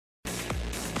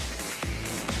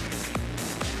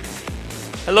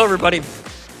Hello, everybody.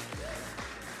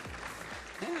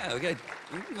 Yeah,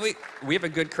 we have a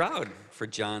good crowd for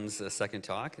John's second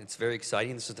talk. It's very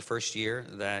exciting. This is the first year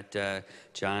that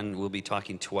John will be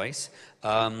talking twice.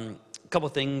 A couple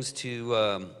things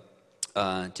to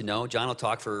know. John will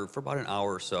talk for about an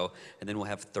hour or so, and then we'll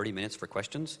have 30 minutes for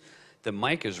questions. The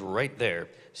mic is right there.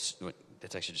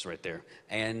 That's actually just right there.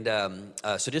 And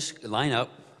so just line up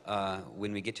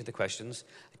when we get to the questions.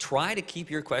 Try to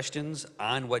keep your questions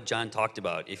on what John talked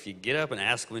about. If you get up and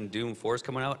ask when Doom 4 is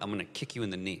coming out, I'm going to kick you in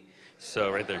the knee.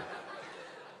 So right there.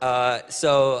 I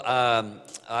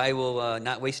will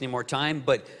not waste any more time,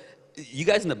 but you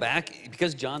guys in the back,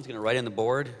 because John's going to write on the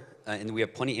board, and we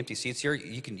have plenty of empty seats here,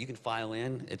 you can file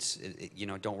in.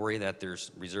 Don't worry that there's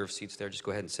reserved seats there. Just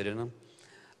go ahead and sit in them.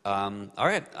 All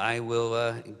right, I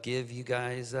will give you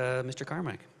guys Mr.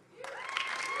 Carmack.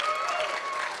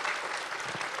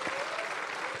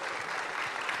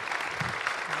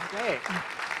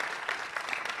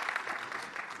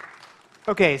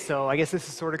 Okay, so I guess this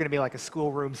is sort of going to be like a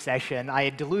schoolroom session. I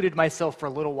had deluded myself for a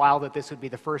little while that this would be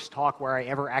the first talk where I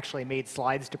ever actually made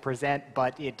slides to present,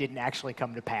 but it didn't actually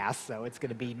come to pass, so it's going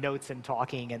to be notes and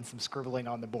talking and some scribbling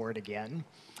on the board again.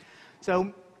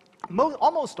 So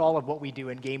almost all of what we do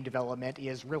in game development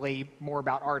is really more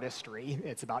about artistry.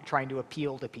 It's about trying to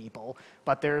appeal to people.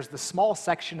 But there's the small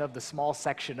section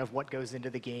of what goes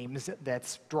into the games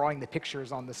that's drawing the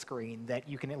pictures on the screen that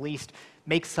you can at least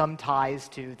make some ties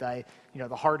to the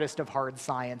hardest of hard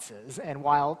sciences. And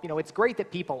while it's great that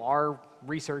people are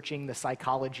researching the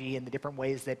psychology and the different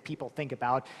ways that people think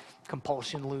about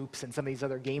compulsion loops and some of these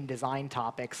other game design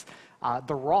topics,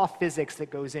 the raw physics that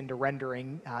goes into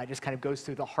rendering just kind of goes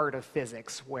through the heart of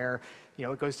physics, where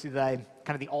it goes through the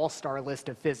kind of the all-star list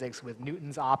of physics with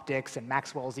Newton's optics and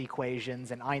Maxwell's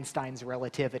equations and Einstein's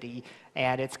relativity.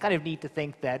 And it's kind of neat to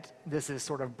think that this is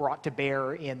sort of brought to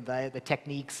bear in the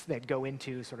techniques that go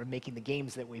into sort of making the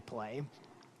games that we play.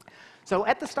 So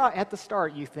at the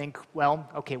start, you think, well,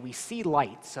 okay, we see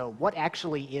light, so what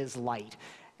actually is light?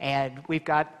 And we've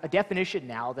got a definition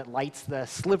now that light's the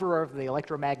sliver of the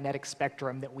electromagnetic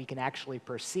spectrum that we can actually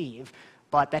perceive,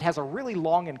 but that has a really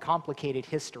long and complicated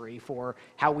history for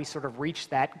how we sort of reach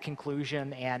that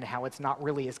conclusion and how it's not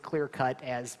really as clear-cut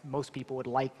as most people would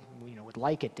like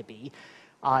it to be.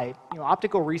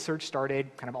 Optical research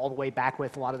started kind of all the way back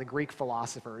with a lot of the Greek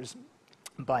philosophers.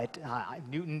 But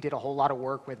Newton did a whole lot of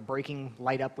work with breaking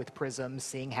light up with prisms,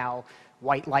 seeing how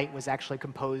white light was actually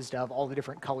composed of all the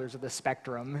different colors of the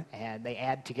spectrum, and they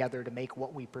add together to make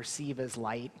what we perceive as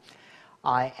light.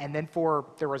 And then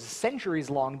there was a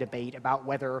centuries-long debate about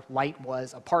whether light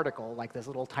was a particle, like this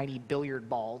little tiny billiard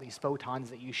ball, these photons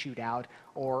that you shoot out,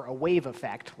 or a wave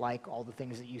effect, like all the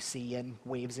things that you see in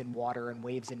waves in water and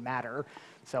waves in matter,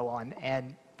 so on.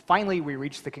 And finally, we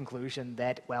reached the conclusion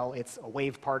that, well, it's a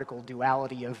wave-particle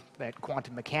duality that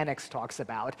quantum mechanics talks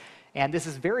about. And this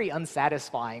is very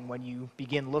unsatisfying when you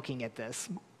begin looking at this.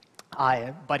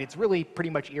 But it's really pretty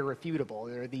much irrefutable.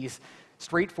 There are these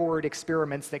straightforward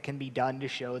experiments that can be done to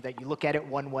show that you look at it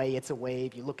one way, it's a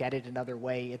wave. You look at it another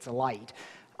way, it's a light,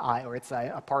 or it's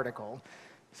a particle.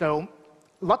 So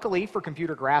luckily for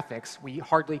computer graphics, we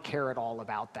hardly care at all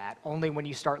about that. Only when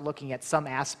you start looking at some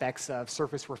aspects of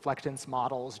surface reflectance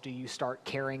models do you start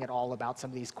caring at all about some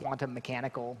of these quantum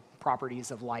mechanical properties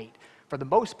of light. For the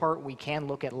most part, we can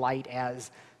look at light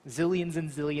as zillions and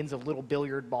zillions of little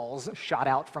billiard balls shot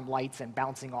out from lights and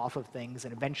bouncing off of things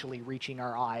and eventually reaching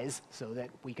our eyes so that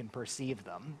we can perceive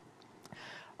them.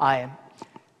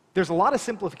 There's a lot of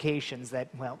simplifications that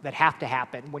have to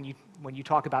happen when you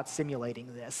talk about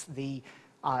simulating this.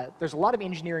 There's a lot of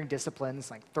engineering disciplines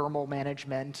like thermal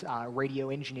management, radio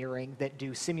engineering that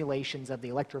do simulations of the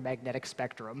electromagnetic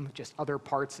spectrum, just other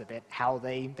parts of it, how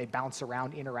they bounce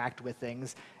around, interact with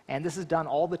things. And this is done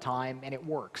all the time, and it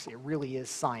works. It really is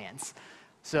science.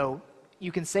 So you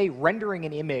can say rendering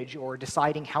an image or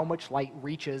deciding how much light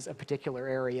reaches a particular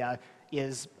area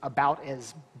is about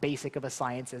as basic of a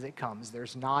science as it comes.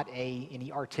 There's not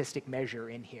any artistic measure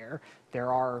in here.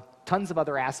 There are tons of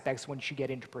other aspects once you get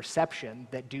into perception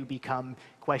that do become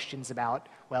questions about,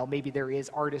 well, maybe there is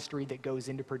artistry that goes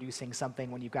into producing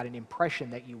something when you've got an impression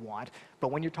that you want. But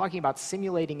when you're talking about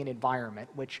simulating an environment,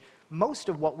 which most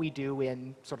of what we do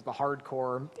in sort of the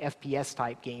hardcore FPS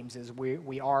type games is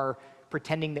we are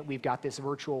pretending that we've got this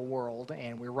virtual world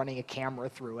and we're running a camera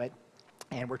through it,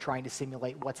 and we're trying to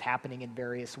simulate what's happening in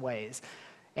various ways.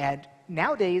 And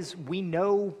nowadays, we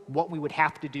know what we would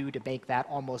have to do to make that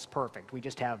almost perfect. We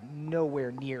just have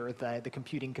nowhere near the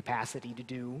computing capacity to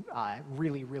do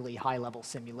really, really high-level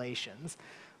simulations.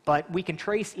 But we can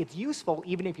trace, it's useful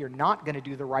even if you're not going to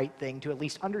do the right thing to at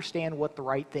least understand what the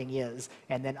right thing is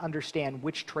and then understand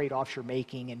which trade-offs you're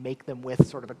making and make them with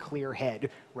sort of a clear head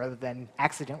rather than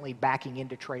accidentally backing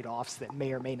into trade-offs that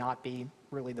may or may not be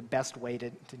really the best way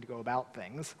to go about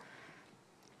things.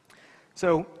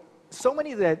 So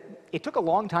many that it took a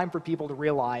long time for people to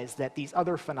realize that these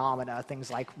other phenomena,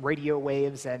 things like radio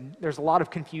waves, and there's a lot of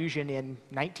confusion in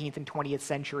 19th and 20th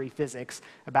century physics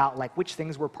about like which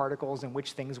things were particles and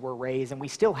which things were rays, and we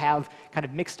still have kind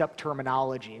of mixed up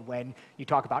terminology when you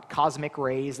talk about cosmic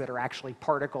rays that are actually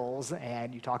particles,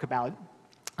 and you talk about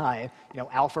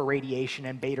alpha radiation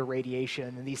and beta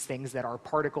radiation and these things that are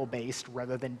particle-based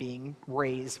rather than being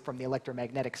rays from the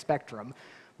electromagnetic spectrum.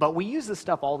 But we use this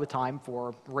stuff all the time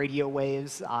for radio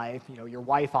waves. Your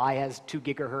Wi-Fi has 2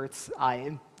 gigahertz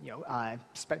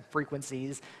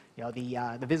frequencies.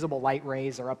 The visible light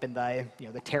rays are up in the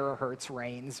terahertz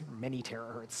range, many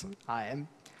terahertz.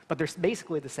 But they're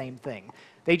basically the same thing.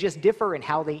 They just differ in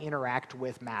how they interact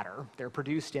with matter. They're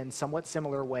produced in somewhat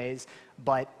similar ways,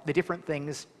 but the different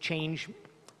things change.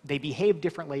 They behave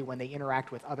differently when they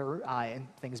interact with other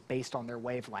things based on their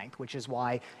wavelength, which is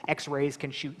why X-rays can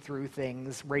shoot through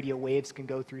things, radio waves can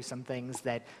go through some things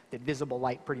that visible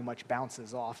light pretty much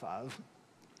bounces off of.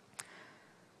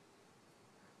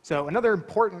 So another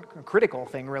important, critical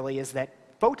thing really is that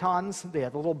photons, the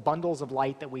little bundles of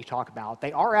light that we talk about,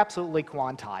 they are absolutely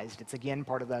quantized. It's again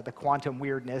part of the quantum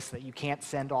weirdness that you can't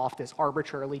send off this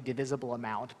arbitrarily divisible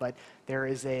amount, but there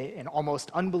is an almost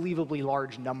unbelievably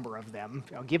large number of them.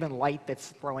 Given light that's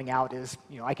throwing out is,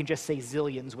 I can just say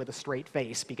zillions with a straight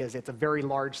face because it's a very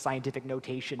large scientific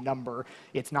notation number.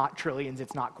 It's not trillions,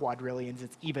 it's not quadrillions,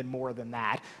 it's even more than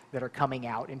that are coming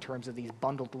out in terms of these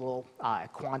bundled little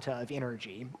quanta of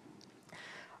energy.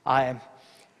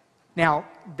 Now,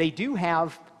 they do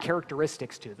have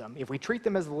characteristics to them. If we treat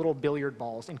them as little billiard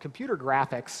balls, in computer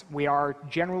graphics, we are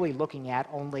generally looking at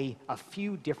only a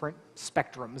few different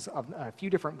spectrums, a few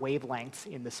different wavelengths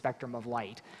in the spectrum of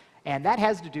light. And that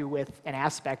has to do with an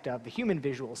aspect of the human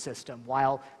visual system.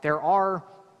 While there are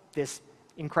this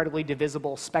incredibly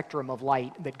divisible spectrum of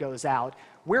light that goes out,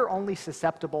 we're only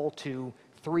susceptible to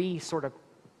 3 sort of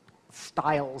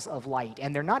styles of light,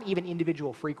 and they're not even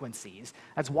individual frequencies.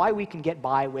 That's why we can get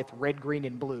by with red, green,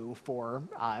 and blue for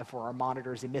our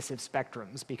monitor's emissive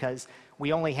spectrums, because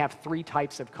we only have 3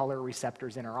 types of color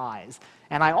receptors in our eyes.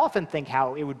 And I often think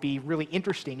how it would be really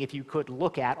interesting if you could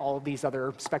look at all of these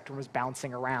other spectrums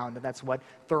bouncing around, and that's what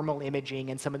thermal imaging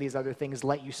and some of these other things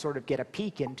let you sort of get a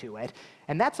peek into it.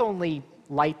 And that's only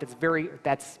light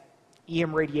that's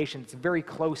EM radiation that's very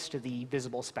close to the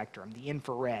visible spectrum, the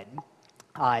infrared.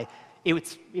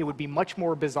 It would be much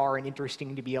more bizarre and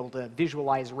interesting to be able to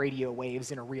visualize radio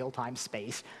waves in a real-time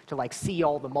space, to like see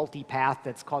all the multipath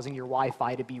that's causing your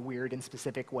Wi-Fi to be weird in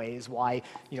specific ways, why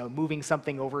moving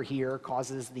something over here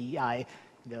causes the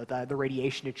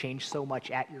radiation to change so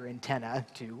much at your antenna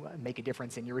to make a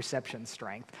difference in your reception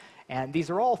strength. And these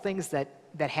are all things that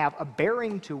have a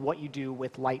bearing to what you do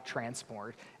with light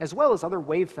transport, as well as other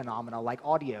wave phenomena like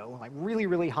audio. Like really,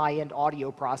 really high-end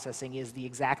audio processing is the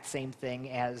exact same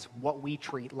thing as what we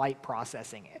treat light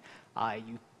processing.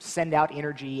 You send out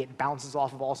energy, it bounces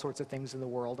off of all sorts of things in the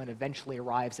world, and eventually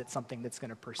arrives at something that's going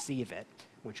to perceive it,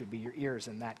 which would be your ears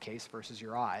in that case versus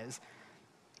your eyes.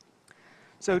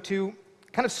 So to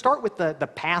kind of start with the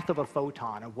path of a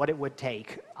photon, of what it would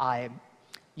take,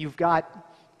 you've got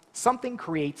something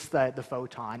creates the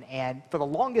photon, and for the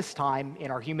longest time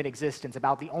in our human existence,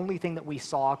 about the only thing that we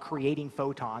saw creating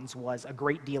photons was a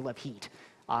great deal of heat.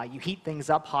 You heat things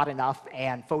up hot enough,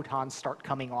 and photons start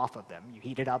coming off of them. You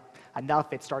heat it up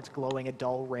enough, it starts glowing a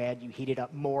dull red. You heat it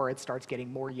up more, it starts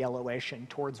getting more yellowish and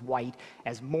towards white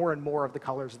as more and more of the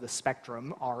colors of the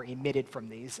spectrum are emitted from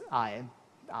these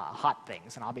hot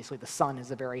things. And obviously the sun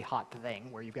is a very hot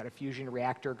thing where you've got a fusion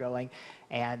reactor going,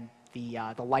 and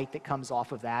the light that comes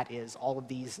off of that is all of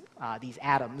these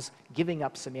atoms giving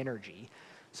up some energy.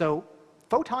 So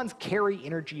photons carry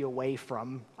energy away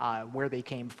from where they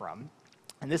came from.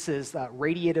 And this is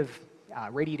radiative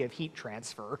heat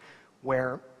transfer,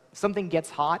 where something gets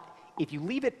hot. If you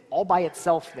leave it all by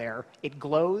itself there, it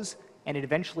glows, and it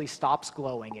eventually stops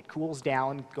glowing. It cools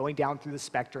down, going down through the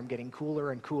spectrum, getting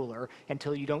cooler and cooler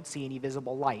until you don't see any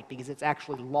visible light, because it's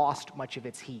actually lost much of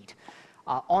its heat.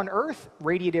 On Earth,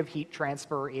 radiative heat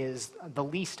transfer is the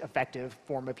least effective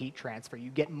form of heat transfer. You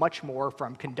get much more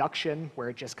from conduction, where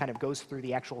it just kind of goes through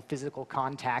the actual physical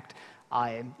contact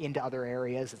into other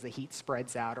areas as the heat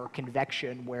spreads out, or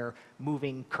convection, where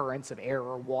moving currents of air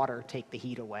or water take the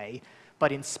heat away.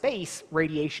 But in space,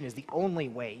 radiation is the only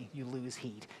way you lose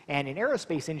heat. And in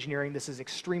aerospace engineering, this is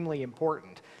extremely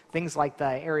important. Things like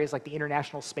the areas like the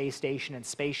International Space Station and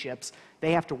spaceships,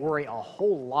 they have to worry a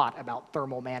whole lot about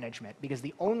thermal management because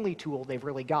the only tool they've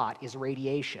really got is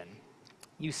radiation.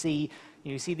 You see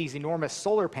these enormous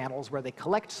solar panels where they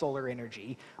collect solar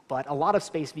energy, but a lot of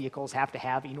space vehicles have to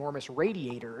have enormous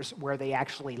radiators where they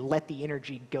actually let the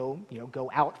energy go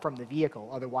out from the vehicle.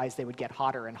 Otherwise, they would get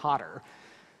hotter and hotter.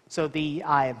 So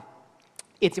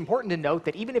it's important to note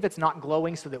that even if it's not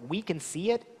glowing so that we can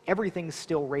see it, everything's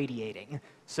still radiating.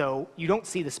 So you don't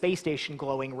see the space station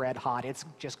glowing red hot. It's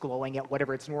just glowing at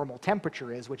whatever its normal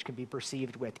temperature is, which can be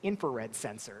perceived with infrared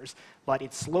sensors. But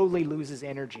it slowly loses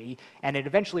energy, and it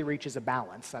eventually reaches a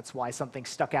balance. That's why something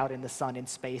stuck out in the sun in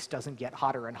space doesn't get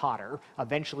hotter and hotter.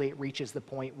 Eventually, it reaches the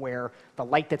point where the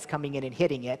light that's coming in and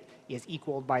hitting it is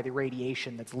equaled by the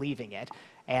radiation that's leaving it.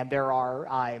 And there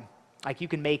are, like you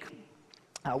can make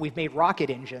we've made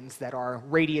rocket engines that are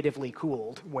radiatively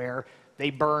cooled, where they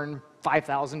burn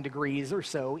 5,000 degrees or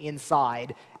so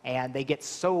inside, and they get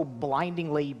so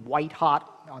blindingly white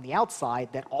hot on the outside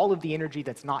that all of the energy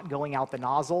that's not going out the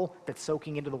nozzle, that's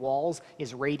soaking into the walls,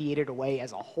 is radiated away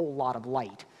as a whole lot of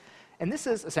light. And this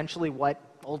is essentially what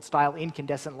old-style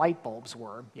incandescent light bulbs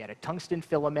were. You had a tungsten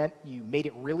filament, you made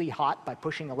it really hot by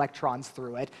pushing electrons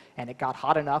through it, and it got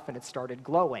hot enough and it started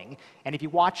glowing. And if you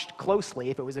watched closely,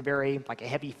 if it was a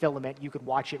heavy filament, you could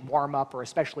watch it warm up or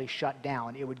especially shut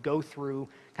down. It would go through,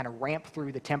 kind of ramp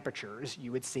through the temperatures.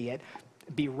 You would see it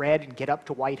be red and get up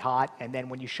to white hot, and then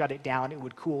when you shut it down, it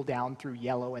would cool down through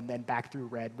yellow and then back through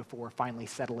red before finally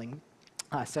settling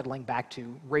back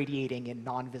to radiating in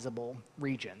non-visible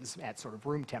regions at sort of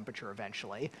room temperature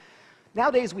eventually.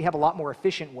 Nowadays, we have a lot more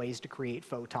efficient ways to create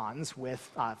photons with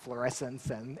fluorescence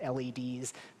and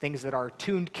LEDs, things that are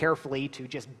tuned carefully to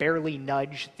just barely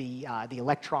nudge the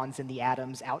electrons in the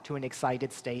atoms out to an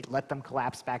excited state, let them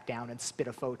collapse back down, and spit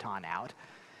a photon out.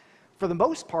 For the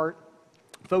most part,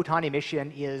 photon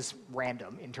emission is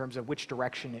random in terms of which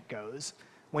direction it goes.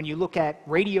 When you look at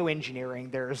radio engineering,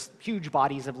 there's huge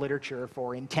bodies of literature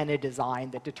for antenna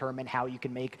design that determine how you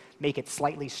can make it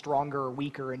slightly stronger or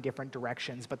weaker in different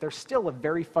directions, but there's still a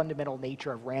very fundamental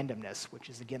nature of randomness, which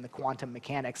is, again, the quantum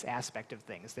mechanics aspect of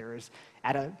things. There is,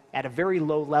 at a very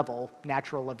low level,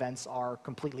 natural events are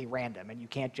completely random, and you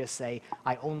can't just say,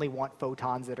 I only want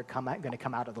photons that are going to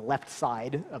come out of the left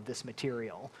side of this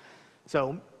material.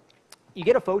 So you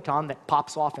get a photon that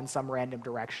pops off in some random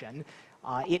direction.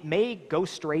 It may go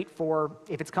straight for,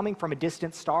 if it's coming from a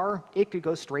distant star, it could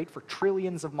go straight for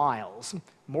trillions of miles,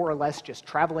 more or less just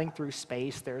traveling through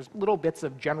space. There's little bits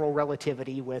of general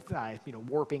relativity with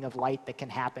warping of light that can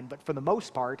happen, but for the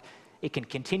most part, it can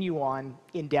continue on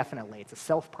indefinitely. It's a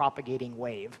self-propagating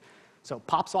wave. So it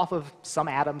pops off of some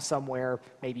atom somewhere,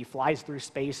 maybe flies through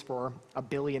space for 1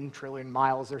 billion trillion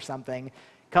miles or something,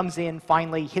 comes in,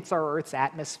 finally hits our Earth's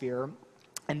atmosphere,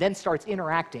 and then starts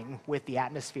interacting with the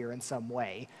atmosphere in some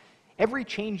way. Every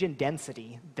change in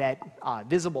density that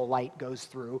visible light goes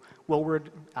through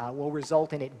will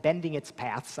result in it bending its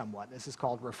path somewhat. This is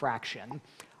called refraction.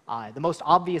 The most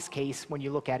obvious case when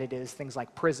you look at it is things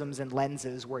like prisms and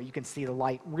lenses, where you can see the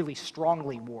light really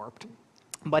strongly warped.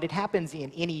 But it happens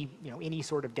in any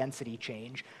sort of density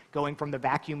change, going from the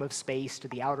vacuum of space to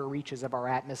the outer reaches of our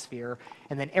atmosphere,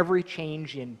 and then every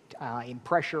change in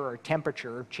pressure or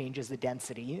temperature changes the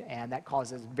density, and that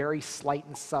causes very slight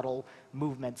and subtle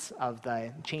movements of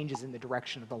the changes in the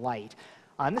direction of the light.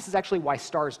 And this is actually why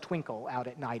stars twinkle out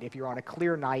at night. If you're on a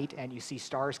clear night and you see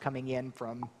stars coming in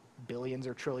from billions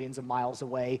or trillions of miles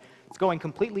away, it's going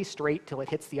completely straight till it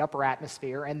hits the upper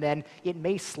atmosphere, and then it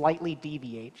may slightly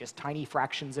deviate, just tiny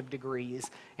fractions of degrees,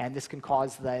 and this can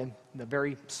cause the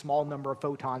very small number of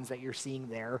photons that you're seeing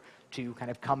there to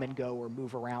kind of come and go or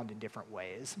move around in different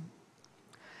ways.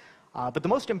 But the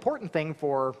most important thing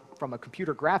from a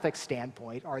computer graphics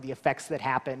standpoint are the effects that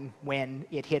happen when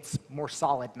it hits more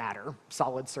solid matter,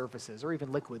 solid surfaces, or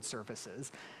even liquid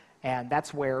surfaces. And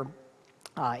that's where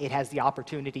it has the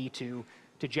opportunity to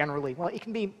generally, well, it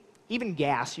can be even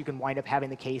gas. You can wind up having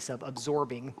the case of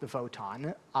absorbing the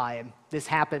photon. This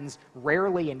happens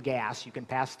rarely in gas. You can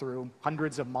pass through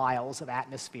hundreds of miles of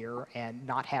atmosphere and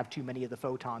not have too many of the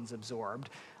photons absorbed.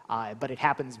 But it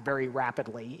happens very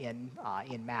rapidly in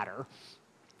matter,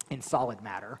 in solid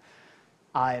matter.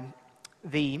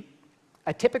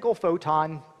 A typical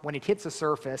photon, when it hits a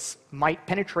surface, might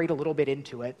penetrate a little bit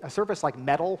into it. A surface like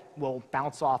metal will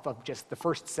bounce off of just the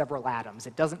first several atoms.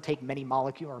 It doesn't take many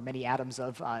molecules or many atoms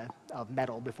of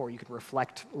metal before you can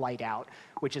reflect light out,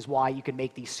 which is why you can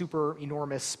make these super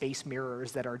enormous space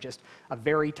mirrors that are just a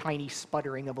very tiny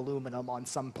sputtering of aluminum on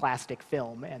some plastic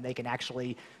film, and they can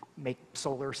actually make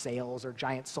solar sails or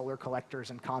giant solar collectors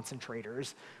and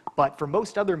concentrators. But for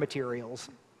most other materials,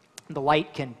 the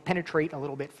light can penetrate a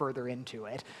little bit further into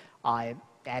it.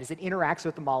 As it interacts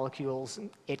with the molecules,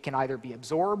 it can either be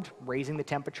absorbed, raising the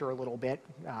temperature a little bit,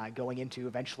 going into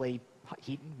eventually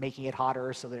making it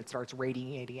hotter so that it starts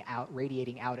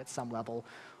radiating out at some level,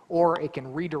 or it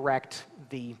can redirect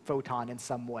the photon in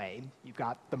some way. You've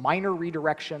got the minor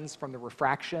redirections from the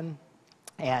refraction,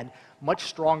 and much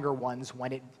stronger ones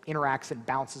when it interacts and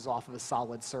bounces off of a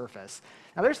solid surface.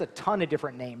 Now, there's a ton of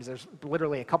different names. There's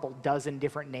literally a couple dozen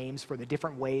different names for the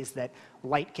different ways that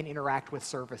light can interact with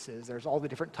surfaces. There's all the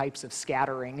different types of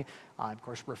scattering, of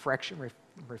course, reflection,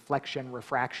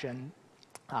 refraction.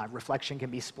 Reflection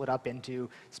can be split up into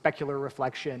specular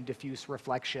reflection, diffuse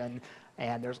reflection,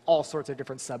 and there's all sorts of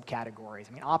different subcategories.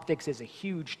 I mean, optics is a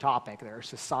huge topic. There are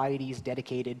societies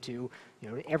dedicated to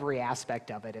every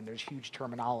aspect of it, and there's huge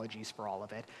terminologies for all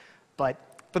of it.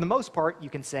 But for the most part, you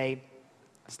can say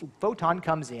a photon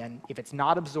comes in. If it's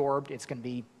not absorbed, it's going to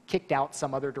be kicked out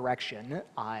some other direction,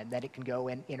 and then it can go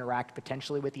and interact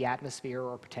potentially with the atmosphere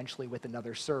or potentially with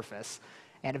another surface.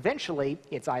 And eventually,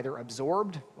 it's either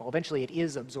absorbed, well, eventually it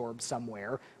is absorbed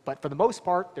somewhere, but for the most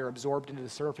part, they're absorbed into the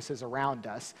surfaces around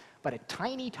us. But a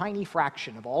tiny, tiny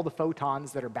fraction of all the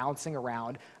photons that are bouncing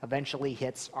around eventually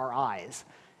hits our eyes.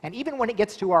 And even when it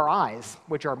gets to our eyes,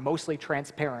 which are mostly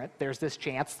transparent, there's this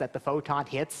chance that the photon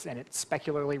hits and it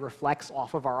specularly reflects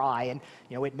off of our eye. And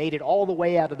it made it all the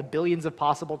way out of the billions of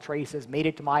possible traces, made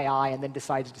it to my eye, and then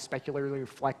decides to specularly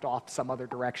reflect off some other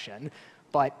direction.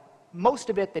 But most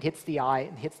of it that hits the eye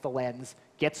and hits the lens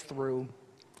gets through,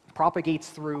 propagates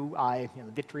through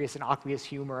the vitreous and aqueous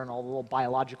humor and all the little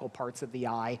biological parts of the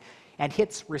eye, and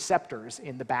hits receptors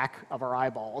in the back of our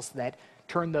eyeballs that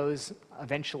turn those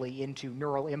eventually into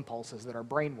neural impulses that our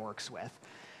brain works with.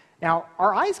 Now,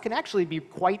 our eyes can actually be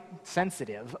quite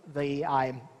sensitive. The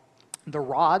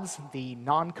rods, the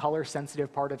non-color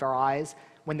sensitive part of our eyes,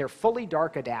 when they're fully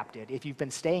dark adapted, if you've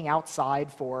been staying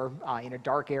outside for in a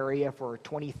dark area for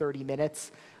 20, 30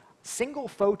 minutes, single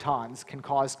photons can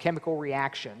cause chemical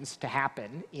reactions to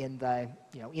happen in the,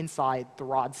 inside the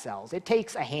rod cells. It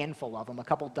takes a handful of them, a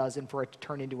couple dozen, for it to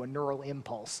turn into a neural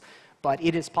impulse. But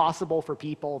it is possible for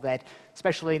people that,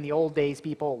 especially in the old days,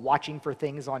 people watching for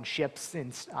things on ships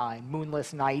in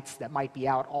moonless nights that might be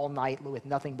out all night with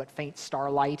nothing but faint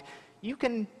starlight, you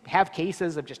can have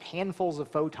cases of just handfuls of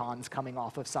photons coming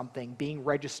off of something, being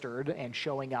registered and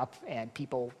showing up, and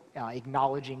people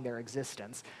acknowledging their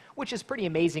existence, which is pretty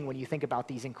amazing when you think about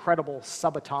these incredible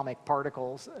subatomic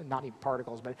particles, not even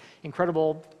particles, but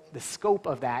incredible, the scope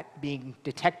of that being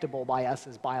detectable by us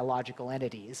as biological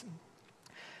entities.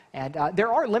 And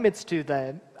there are limits to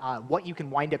what you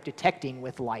can wind up detecting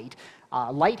with light.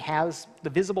 The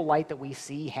visible light that we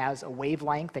see has a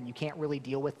wavelength, and you can't really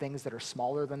deal with things that are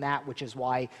smaller than that, which is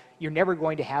why you're never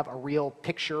going to have a real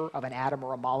picture of an atom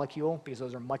or a molecule, because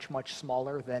those are much, much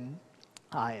smaller than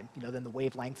the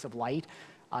wavelengths of light.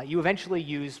 You eventually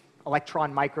use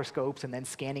electron microscopes and then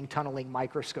scanning tunneling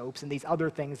microscopes and these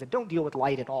other things that don't deal with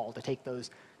light at all to take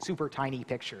those super tiny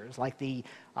pictures, like the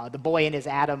Boy and His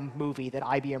Atom movie that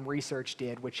IBM Research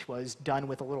did, which was done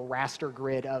with a little raster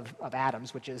grid of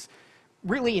atoms, which is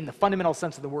really, in the fundamental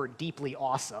sense of the word, deeply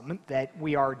awesome, that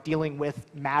we are dealing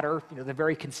with matter, the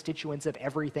very constituents of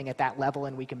everything at that level,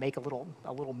 and we can make a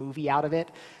little movie out of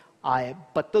it.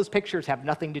 But those pictures have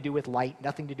nothing to do with light,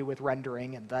 nothing to do with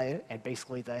rendering, and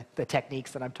basically the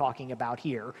techniques that I'm talking about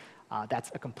here.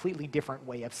 That's a completely different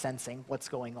way of sensing what's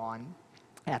going on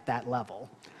at that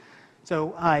level.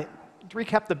 So to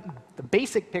recap the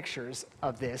basic pictures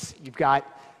of this, you've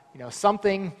got a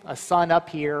sun up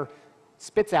here,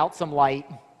 spits out some light,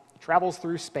 travels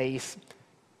through space,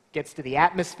 gets to the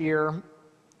atmosphere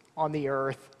on the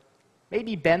Earth,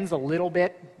 maybe bends a little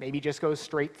bit, maybe just goes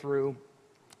straight through,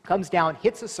 comes down,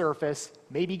 hits a surface,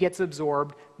 maybe gets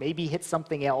absorbed, maybe hits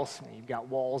something else. You've got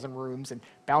walls and rooms and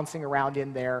bouncing around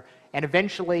in there, and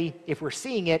eventually, if we're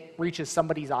seeing it, reaches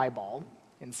somebody's eyeball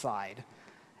inside.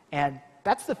 And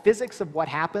that's the physics of what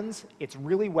happens. It's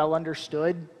really well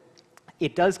understood.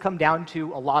 It does come down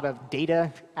to a lot of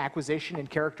data acquisition and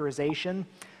characterization.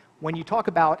 When you talk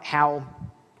about how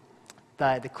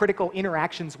the critical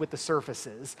interactions with the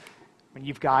surfaces, when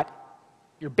you've got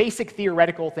your basic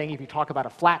theoretical thing, if you talk about a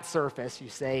flat surface, you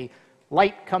say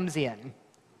light comes in,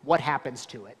 what happens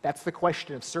to it? That's the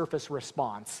question of surface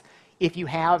response. If you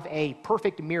have a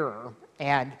perfect mirror,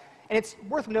 and it's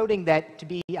worth noting that to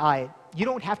be, you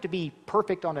don't have to be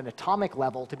perfect on an atomic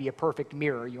level to be a perfect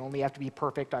mirror. You only have to be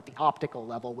perfect at the optical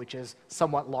level, which is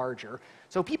somewhat larger.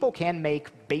 So people can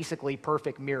make basically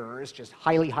perfect mirrors, just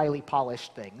highly, highly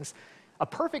polished things. A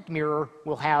perfect mirror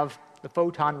will have the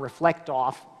photon reflect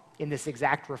off in this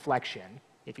exact reflection.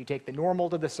 If you take the normal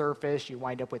to the surface, you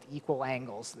wind up with equal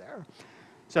angles there.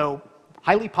 So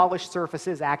highly polished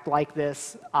surfaces act like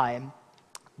this.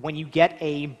 When you get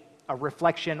a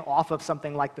reflection off of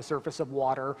something like the surface of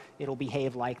water, it'll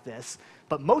behave like this.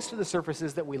 But most of the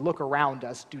surfaces that we look around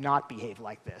us do not behave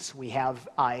like this. We have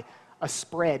a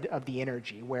spread of the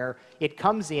energy where it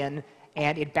comes in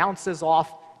and it bounces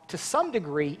off to some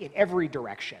degree in every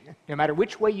direction. No matter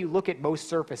which way you look at most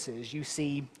surfaces, you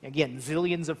see, again,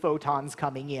 zillions of photons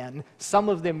coming in. Some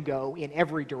of them go in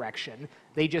every direction.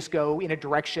 They just go in a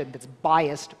direction that's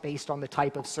biased based on the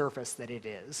type of surface that it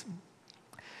is.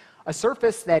 A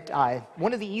surface that,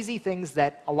 one of the easy things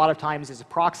that a lot of times is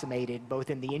approximated, both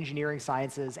in the engineering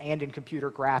sciences and in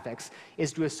computer graphics,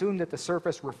 is to assume that the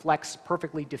surface reflects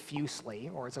perfectly diffusely,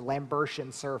 or it's a Lambertian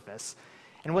surface.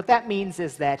 And what that means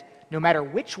is that no matter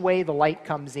which way the light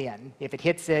comes in, if it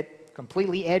hits it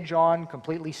completely edge on,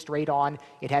 completely straight on,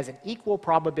 it has an equal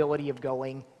probability of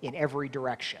going in every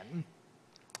direction.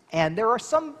 And there are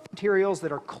some materials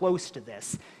that are close to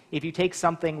this. If you take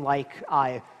something like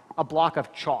a block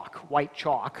of chalk, white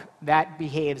chalk, that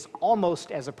behaves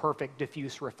almost as a perfect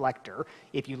diffuse reflector.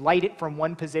 If you light it from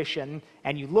one position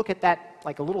and you look at that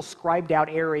like a little scribed out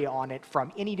area on it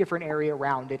from any different area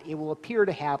around it, it will appear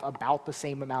to have about the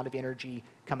same amount of energy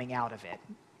coming out of it.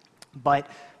 But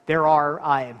there are,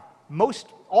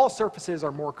 all surfaces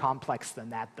are more complex than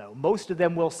that though. Most of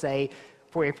them will say,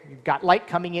 for if you've got light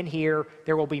coming in here,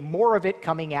 there will be more of it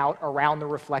coming out around the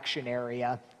reflection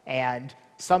area, and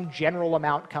some general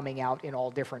amount coming out in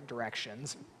all different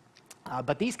directions.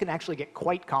 But these can actually get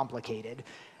quite complicated.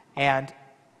 And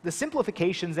the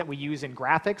simplifications that we use in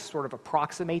graphics sort of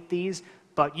approximate these,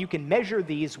 but you can measure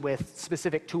these with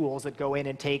specific tools that go in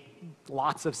and take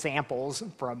lots of samples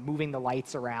from moving the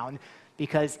lights around,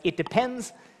 because it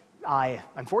depends.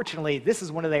 Unfortunately, this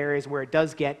is one of the areas where it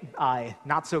does get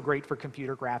not so great for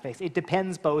computer graphics. It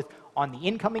depends both on the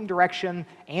incoming direction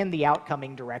and the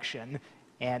outcoming direction.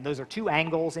 And those are two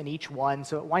angles in each one,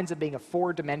 so it winds up being a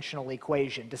four-dimensional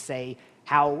equation to say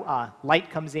how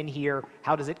light comes in here,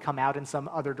 how does it come out in some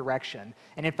other direction.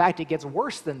 And in fact, it gets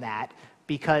worse than that,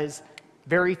 because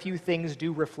very few things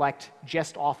do reflect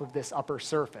just off of this upper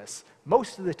surface.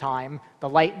 Most of the time, the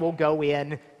light will go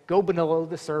in, go below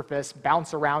the surface,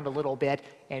 bounce around a little bit,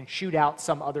 and shoot out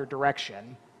some other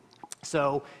direction.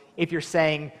 So if you're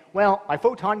saying, well, my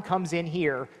photon comes in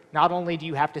here, not only do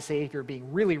you have to say, if you're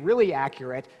being really, really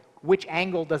accurate, which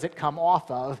angle does it come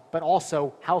off of, but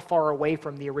also how far away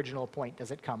from the original point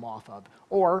does it come off of.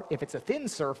 Or if it's a thin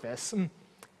surface,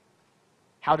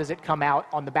 how does it come out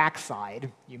on the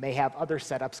backside? You may have other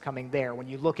setups coming there. When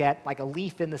you look at like a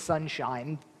leaf in the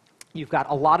sunshine, you've got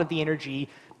a lot of the energy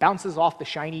bounces off the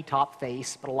shiny top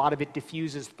face, but a lot of it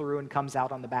diffuses through and comes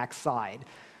out on the backside.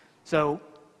 So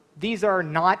these are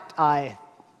not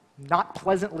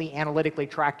pleasantly analytically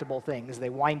tractable things. They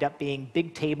wind up being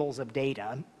big tables of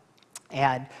data.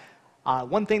 And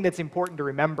one thing that's important to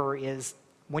remember is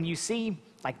when you see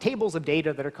like tables of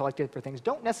data that are collected for things,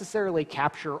 don't necessarily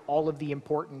capture all of the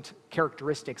important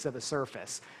characteristics of a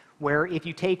surface. Where if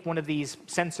you take one of these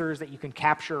sensors that you can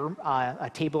capture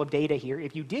a table of data here,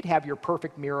 if you did have your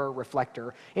perfect mirror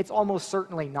reflector, it's almost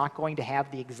certainly not going to have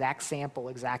the exact sample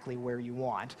exactly where you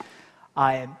want.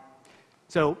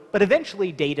 But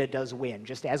eventually data does win.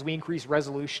 Just as we increase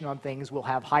resolution on things, we'll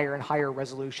have higher and higher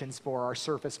resolutions for our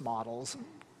surface models.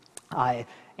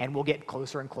 And we'll get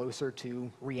closer and closer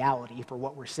to reality for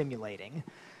what we're simulating.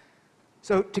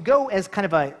 So to go as kind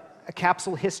of a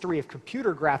capsule history of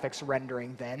computer graphics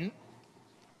rendering then,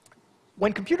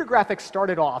 when computer graphics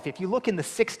started off, if you look in the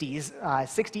 60s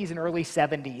and early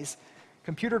 70s,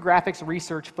 computer graphics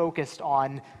research focused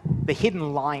on the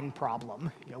hidden line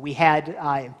problem. You know, we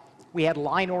had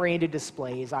line-oriented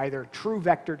displays, either true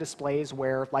vector displays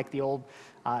where, like the old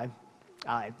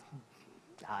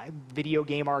video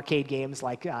game arcade games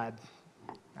like, I'm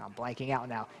blanking out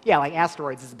now. Yeah, like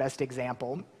Asteroids is the best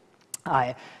example.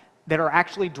 That are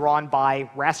actually drawn by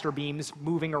raster beams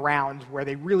moving around where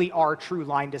they really are true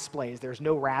line displays. There's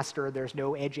no raster, there's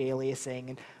no edge aliasing,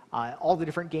 and all the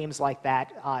different games like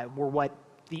that were what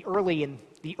the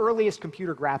earliest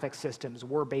computer graphics systems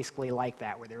were basically like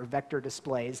that, where they were vector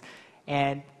displays.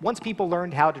 And once people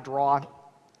learned how to draw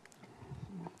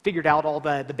figured out all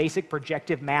the basic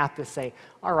projective math to say,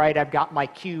 all right, I've got my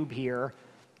cube here.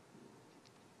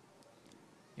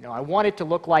 You know, I want it to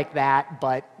look like that,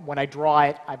 but when I draw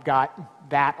it, I've got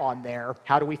that on there.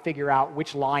 How do we figure out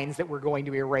which lines that we're going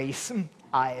to erase?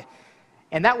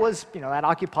 And that was, you know, that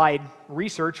occupied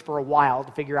research for a while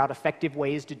to figure out effective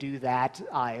ways to do that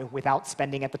without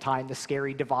spending at the time the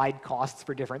scary divide costs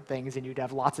for different things, and you'd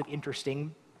have lots of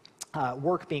interesting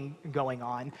work going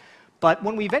on. But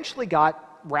when we eventually got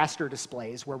raster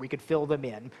displays where we could fill them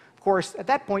in, of course, at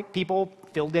that point, people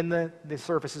filled in the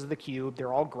surfaces of the cube.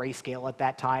 They're all grayscale at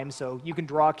that time, so you can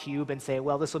draw a cube and say,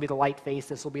 well, this will be the light face,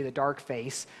 this will be the dark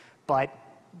face, but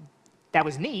that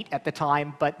was neat at the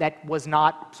time, but that was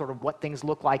not sort of what things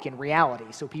look like in reality.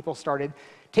 So people started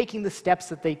taking the steps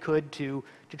that they could to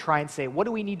try and say, what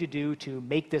do we need to do to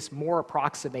make this more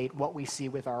approximate what we see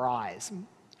with our eyes?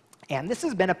 And this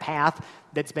has been a path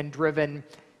that's been driven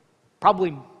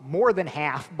probably more than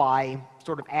half by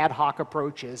sort of ad hoc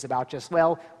approaches about just,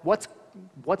 well,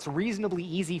 what's reasonably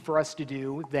easy for us to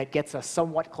do that gets us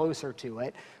somewhat closer to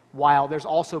it, while there's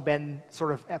also been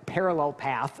sort of a parallel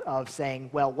path of saying,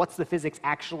 well, what's the physics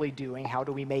actually doing? How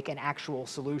do we make an actual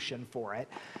solution for it?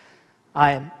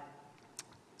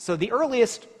 So the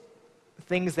earliest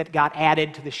things that got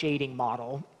added to the shading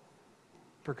model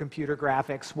for computer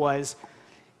graphics was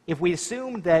if we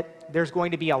assumed that there's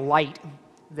going to be a light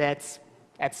that's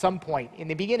at some point, in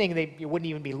the beginning, it wouldn't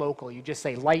even be local. You just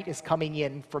say light is coming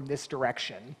in from this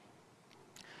direction.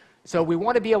 So we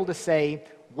want to be able to say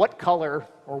what color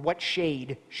or what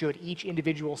shade should each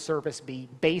individual surface be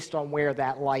based on where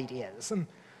that light is.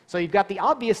 So you've got the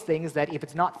obvious things that if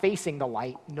it's not facing the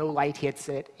light, no light hits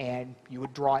it, and you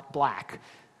would draw it black.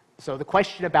 So the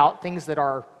question about things that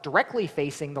are directly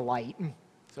facing the light,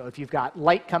 so if you've got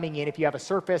light coming in, if you have a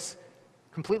surface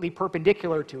completely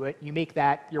perpendicular to it, you make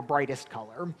that your brightest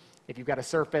color. If you've got a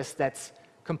surface that's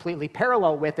completely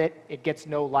parallel with it, it gets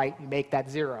no light, you make that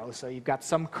 0. So you've got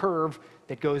some curve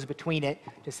that goes between it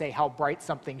to say how bright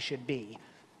something should be.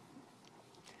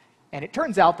 And it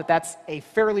turns out that that's a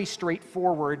fairly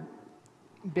straightforward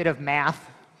bit of math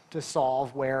to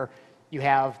solve, where you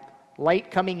have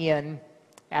light coming in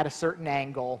at a certain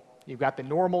angle, you've got the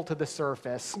normal to the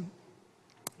surface.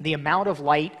 The amount of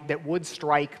light that would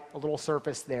strike a little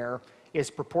surface there is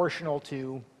proportional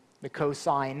to the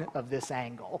cosine of this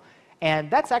angle. And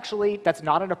that's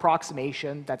not an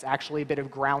approximation, that's actually a bit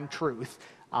of ground truth.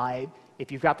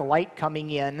 If you've got the light coming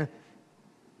in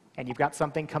and you've got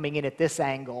something coming in at this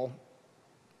angle,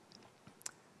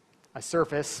 a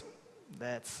surface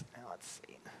that's, let's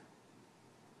see,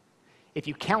 if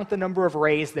you count the number of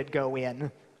rays that go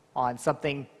in on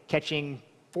something catching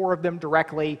 4 of them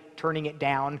directly, turning it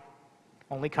down,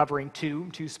 only covering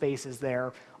two spaces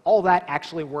there, all that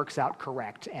actually works out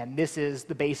correct. And this is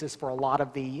the basis for a lot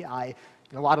of the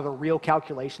real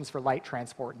calculations for light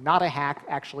transport. Not a hack,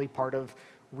 actually part of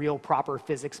real proper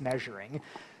physics measuring.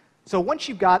 So once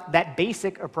you've got that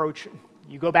basic approach,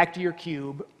 you go back to your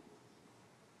cube,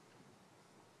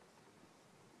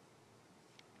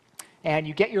 and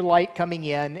you get your light coming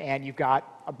in, and you've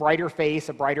got a brighter face,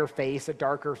 a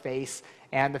darker face,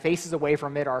 and the faces away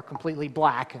from it are completely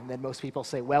black. And then most people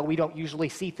say, well, we don't usually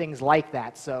see things like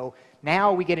that. So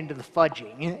now we get into the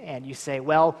fudging, and you say,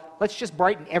 well, let's just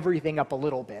brighten everything up a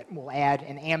little bit. We'll add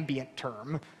an ambient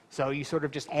term. So you sort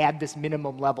of just add this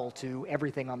minimum level to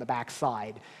everything on the back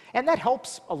side. And that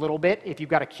helps a little bit. If you've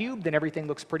got a cube, then everything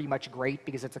looks pretty much great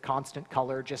because it's a constant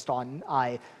color just on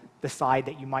the side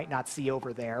that you might not see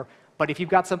over there. But if you've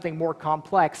got something more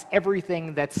complex,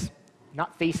 everything that's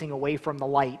not facing away from the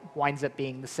light winds up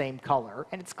being the same color.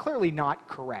 And it's clearly not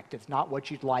correct. It's not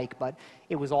what you'd like, but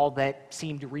it was all that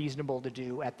seemed reasonable to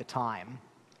do at the time.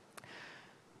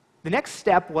 The next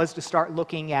step was to start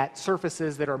looking at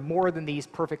surfaces that are more than these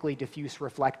perfectly diffuse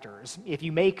reflectors. If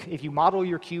you model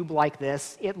your cube like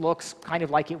this, it looks kind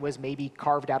of like it was maybe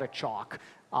carved out of chalk.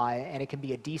 And it can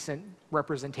be a decent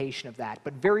representation of that.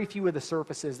 But very few of the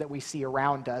surfaces that we see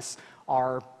around us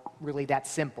are really that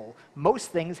simple.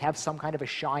 Most things have some kind of a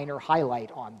shine or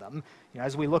highlight on them. You know,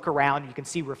 as we look around, you can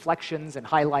see reflections and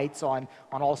highlights on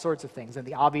all sorts of things. And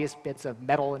the obvious bits of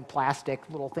metal and plastic,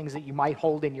 little things that you might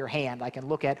hold in your hand. I can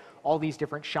look at all these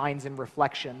different shines and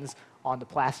reflections on the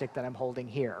plastic that I'm holding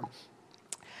here.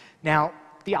 Now,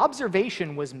 the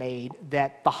observation was made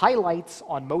that the highlights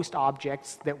on most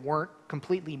objects that weren't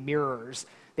completely mirrors,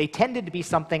 they tended to be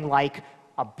something like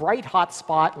a bright hot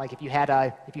spot, like if you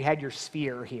had your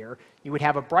sphere here, you would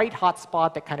have a bright hot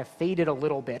spot that kind of faded a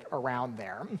little bit around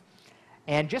there.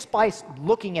 And just by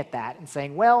looking at that and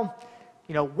saying, well,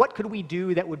 you know, what could we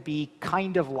do that would be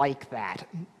kind of like that?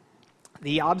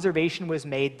 The observation was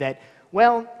made that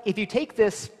Well, if you take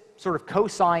this sort of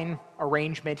cosine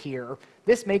arrangement here,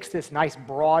 this makes this nice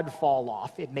broad fall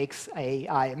off. It makes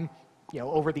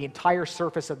over the entire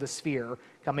surface of the sphere.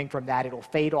 Coming from that, it'll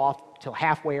fade off till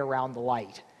halfway around the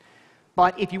light.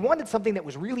 But if you wanted something that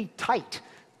was really tight,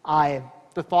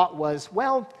 the thought was,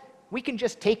 well, we can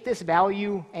just take this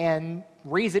value and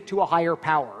raise it to a higher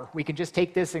power. We can just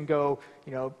take this and go,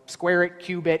 square it,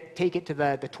 cube it, take it to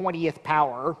the 20th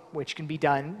power, which can be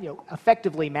done,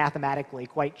 effectively mathematically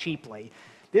quite cheaply.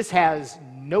 This has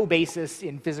no basis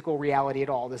in physical reality at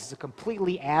all. This is a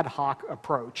completely ad hoc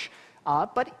approach,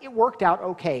 but it worked out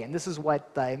okay. And this is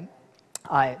what the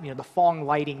Phong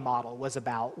lighting model was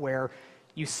about, where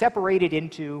you separate it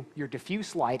into your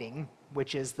diffuse lighting,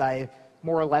 which is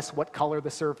more or less what color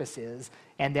the surface is,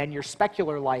 and then your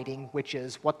specular lighting, which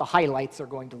is what the highlights are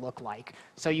going to look like.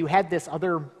 So you had this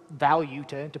other value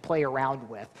to play around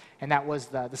with, and that was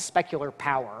the specular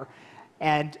power.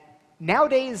 And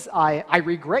nowadays, I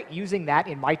regret using that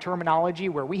in my terminology,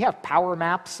 where we have power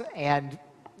maps, and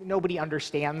nobody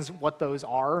understands what those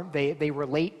are. They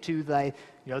relate to the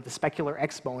specular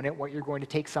exponent, what you're going to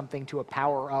take something to a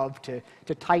power of to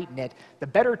tighten it. The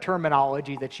better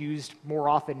terminology that's used more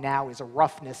often now is a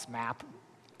roughness map,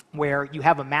 where you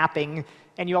have a mapping,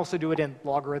 and you also do it in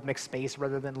logarithmic space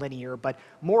rather than linear, but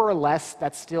more or less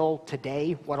that's still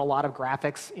today what a lot of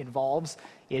graphics involves,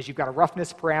 is you've got a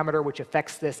roughness parameter which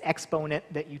affects this exponent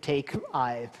that you take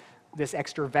this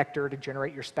extra vector to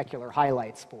generate your specular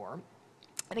highlights for.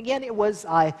 And again, it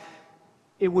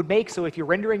would make, so if you're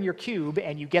rendering your cube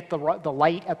and you get the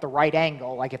light at the right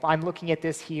angle, like if I'm looking at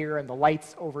this here and the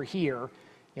light's over here,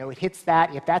 it hits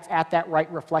that. If that's at that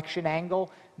right reflection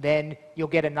angle, then you'll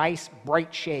get a nice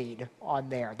bright shade on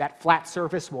there. That flat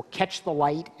surface will catch the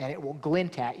light and it will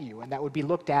glint at you, and that would be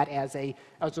looked at as a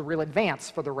real advance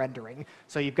for the rendering.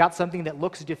 So you've got something that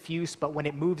looks diffuse, but when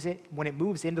it moves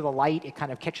into the light, it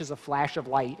kind of catches a flash of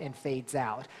light and fades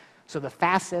out. So the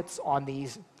facets on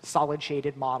these solid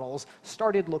shaded models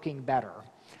started looking better.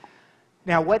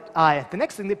 Now, the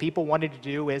next thing that people wanted to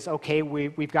do is, okay,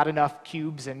 we've got enough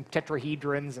cubes and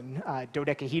tetrahedrons and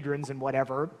dodecahedrons and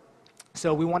whatever,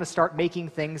 so we want to start making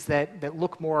things that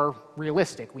look more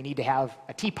realistic. We need to have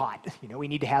a teapot. We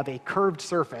need to have a curved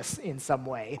surface in some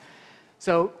way.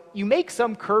 So you make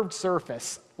some curved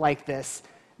surface like this.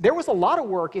 There was a lot of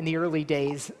work in the early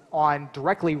days on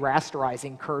directly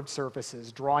rasterizing curved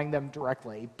surfaces, drawing them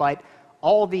directly, but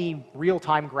all the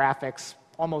real-time graphics,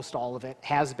 almost all of it,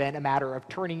 has been a matter of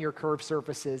turning your curved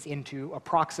surfaces into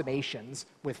approximations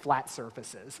with flat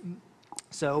surfaces.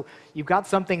 So you've got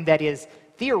something that is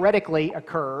theoretically a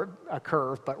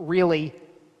curve, but really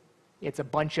it's a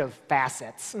bunch of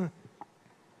facets.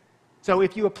 So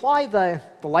if you apply the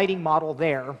lighting model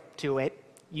there to it,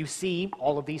 you see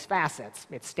all of these facets.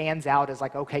 It stands out as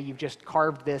like, okay, you've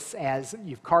carved this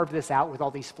out with all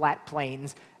these flat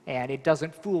planes, and it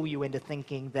doesn't fool you into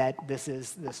thinking that this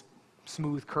is this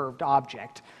smooth curved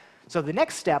object. So the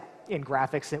next step in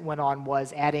graphics that went on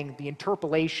was adding the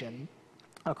interpolation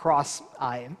across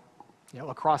the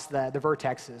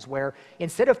vertexes, where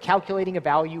instead of calculating a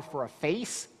value for a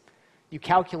face, you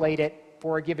calculate it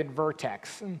for a given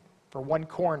vertex, for one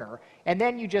corner, and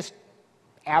then you just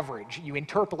average. You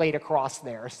interpolate across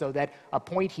there so that a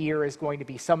point here is going to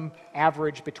be some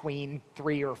average between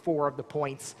 3 or 4 of the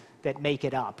points that make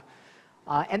it up.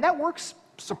 And that works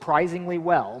surprisingly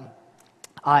well.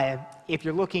 If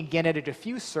you're looking again at a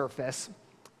diffuse surface,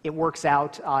 it works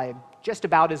out just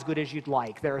about as good as you'd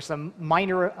like. There are some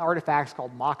minor artifacts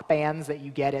called Mach bands that you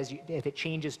get if it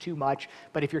changes too much,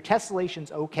 but if your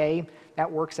tessellation's okay,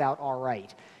 that works out all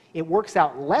right. It works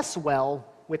out less well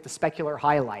with the specular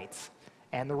highlights.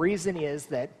 And the reason is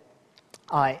that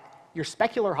your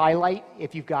specular highlight,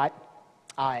 if you've got,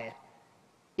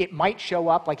 it might show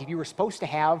up, like if you were supposed to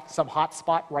have some hot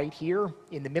spot right here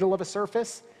in the middle of a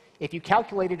surface, if you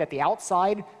calculate it at the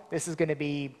outside, this is going to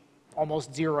be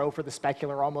almost 0 for the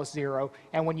specular, almost 0.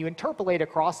 And when you interpolate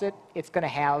across it, it's going to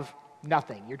have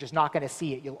nothing. You're just not going to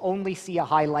see it. You'll only see a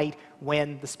highlight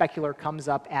when the specular comes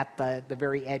up at the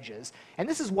very edges. And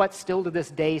this is what still to this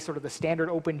day sort of the standard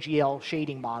OpenGL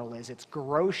shading model is. It's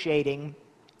gross shading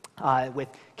with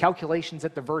calculations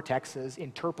at the vertexes,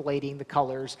 interpolating the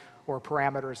colors or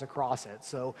parameters across it.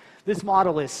 So this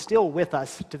model is still with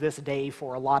us to this day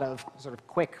for a lot of sort of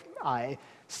quick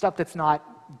stuff that's not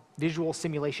visual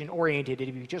simulation oriented.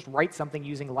 If you just write something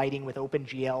using lighting with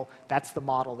OpenGL, that's the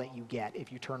model that you get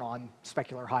if you turn on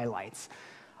specular highlights.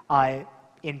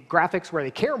 In graphics where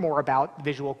they care more about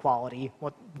visual quality,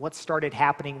 what started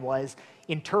happening was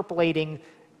interpolating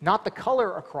not the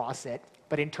color across it,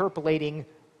 but interpolating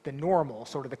the normal,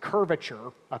 sort of the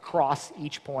curvature across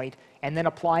each point, and then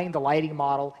applying the lighting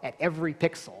model at every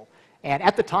pixel. And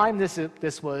at the time,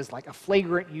 this was like a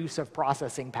flagrant use of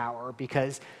processing power,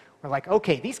 because we're like,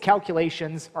 okay, these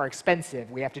calculations are expensive.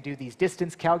 We have to do these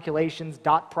distance calculations,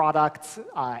 dot products,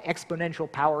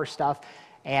 exponential power stuff.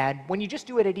 And when you just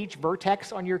do it at each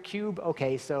vertex on your cube,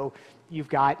 okay, so you've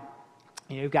got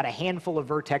a handful of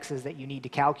vertexes that you need to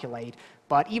calculate.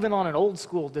 But even on an old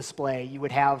school display, you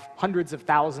would have hundreds of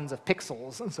thousands of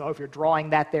pixels. And so if you're drawing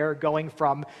that there, going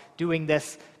from doing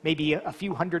this maybe a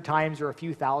few hundred times or a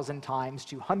few thousand times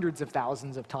to hundreds of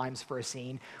thousands of times for a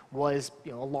scene was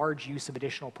a large use of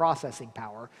additional processing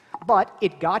power. But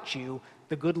it got you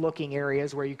the good-looking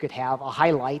areas where you could have a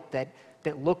highlight that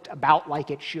looked about like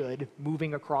it should,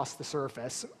 moving across the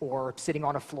surface, or sitting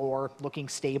on a floor, looking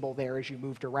stable there as you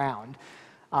moved around.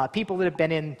 People that have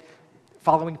been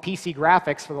following PC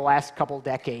graphics for the last couple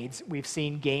decades, we've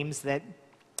seen games that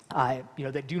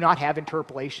that do not have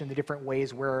interpolation, the different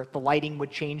ways where the lighting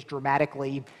would change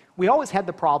dramatically. We always had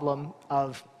the problem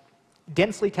of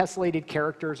densely tessellated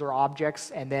characters or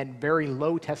objects, and then very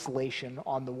low tessellation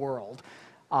on the world.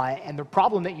 And the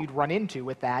problem that you'd run into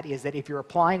with that is that if you're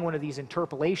applying one of these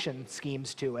interpolation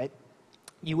schemes to it,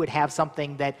 you would have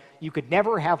something that you could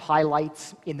never have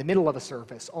highlights in the middle of a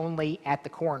surface, only at the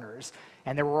corners.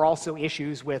 And there were also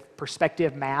issues with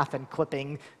perspective math and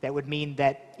clipping that would mean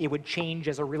that it would change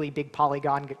as a really big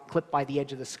polygon get clipped by the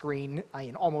edge of the screen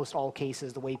in almost all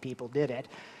cases the way people did it.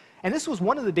 And this was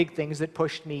one of the big things that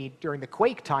pushed me during the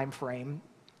Quake time frame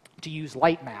to use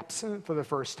light maps for the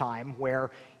first time, where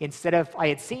instead of, I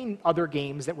had seen other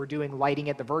games that were doing lighting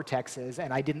at the vertexes,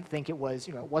 and I didn't think it was,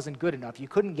 it wasn't good enough. You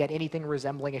couldn't get anything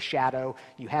resembling a shadow.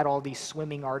 You had all these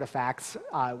swimming artifacts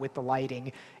with the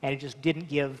lighting, and it just didn't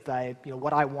give the,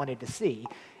 what I wanted to see.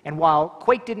 And while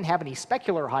Quake didn't have any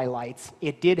specular highlights,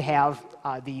 it did have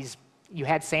these, you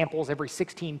had samples every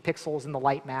 16 pixels in the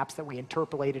light maps that we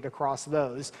interpolated across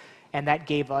those, and that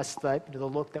gave us the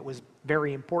look that was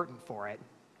very important for it.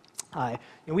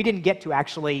 We didn't get to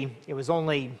actually, it was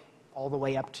only all the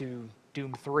way up to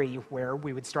Doom 3 where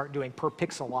we would start doing per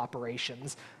pixel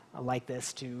operations like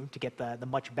this to get the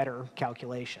much better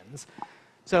calculations.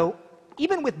 So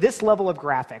even with this level of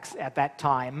graphics at that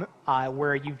time,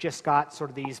 where you've just got sort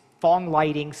of these Phong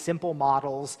lighting, simple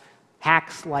models,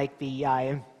 hacks like the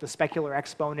specular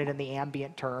exponent and the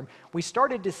ambient term, we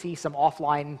started to see some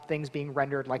offline things being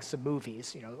rendered like some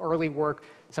movies. Early work,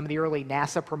 some of the early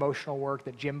NASA promotional work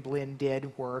that Jim Blinn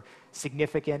did were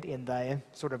significant in the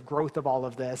sort of growth of all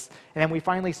of this. And then we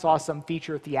finally saw some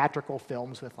feature theatrical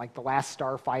films with like The Last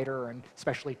Starfighter and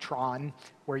especially Tron,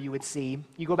 where you would see,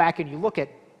 you go back and you look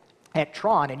at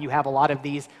Tron and you have a lot of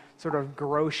these sort of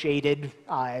Garo-shaded,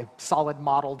 solid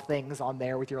modeled things on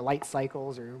there with your light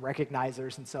cycles or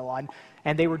recognizers and so on.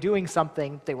 And they were doing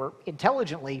something, they were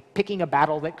intelligently picking a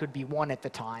battle that could be won at the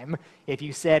time. If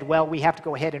you said, well, we have to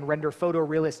go ahead and render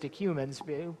photorealistic humans,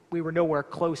 we were nowhere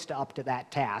close to up to that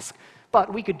task.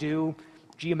 But we could do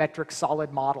geometric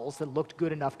solid models that looked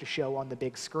good enough to show on the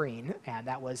big screen, and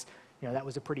that was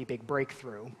a pretty big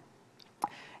breakthrough.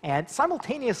 And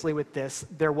simultaneously with this,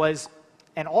 there was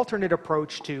an alternate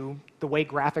approach to the way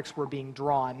graphics were being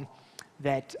drawn.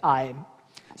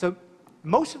 So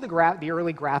most of the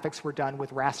early graphics were done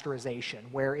with rasterization,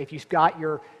 where if you've got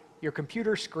your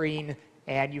computer screen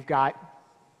and you've got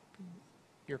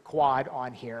your quad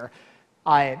on here,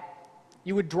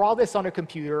 you would draw this on a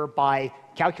computer by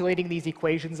calculating these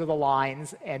equations of the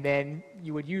lines, and then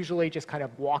you would usually just kind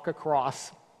of walk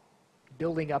across,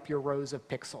 building up your rows of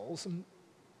pixels.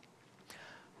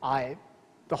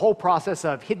 The whole process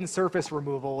of hidden surface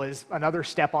removal is another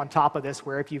step on top of this,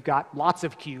 where if you've got lots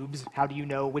of cubes, how do you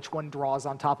know which one draws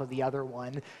on top of the other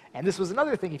one? And this was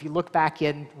another thing, if you look back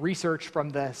in research from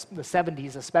the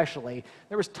 70s especially,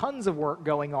 there was tons of work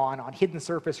going on hidden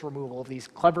surface removal of these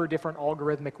clever different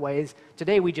algorithmic ways.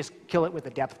 Today we just kill it with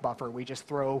a depth buffer. We just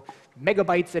throw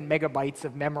megabytes and megabytes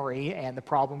of memory and the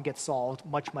problem gets solved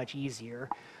much, much easier.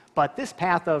 But this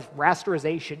path of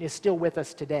rasterization is still with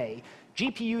us today.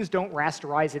 GPUs don't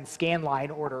rasterize in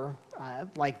scanline order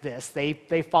like this. They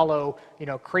follow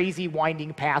crazy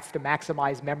winding paths to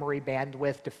maximize memory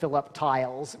bandwidth, to fill up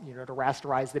tiles, to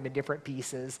rasterize them in different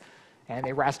pieces. And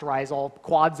they rasterize all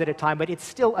quads at a time, but it's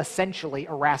still essentially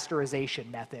a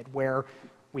rasterization method where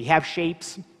we have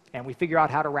shapes and we figure out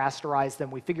how to rasterize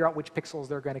them, we figure out which pixels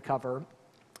they're going to cover,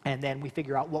 and then we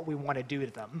figure out what we want to do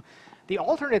to them. The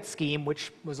alternate scheme,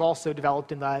 which was also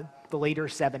developed in the later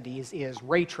 70s, is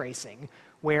ray tracing,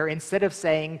 where instead of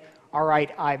saying, all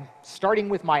right, I'm starting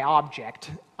with my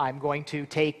object. I'm going to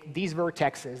take these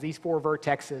vertexes, these 4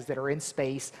 vertexes that are in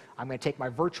space. I'm going to take my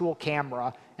virtual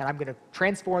camera, and I'm going to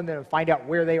transform them and find out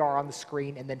where they are on the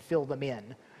screen and then fill them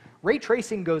in. Ray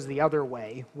tracing goes the other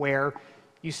way, where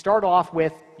you start off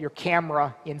with your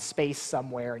camera in space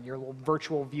somewhere and your little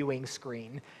virtual viewing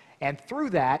screen. And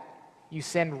through that, you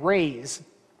send rays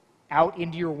out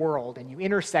into your world, and you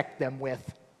intersect them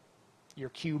with your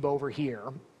cube over here.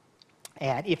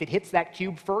 And if it hits that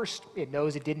cube first, it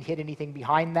knows it didn't hit anything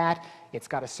behind that. It's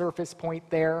got a surface point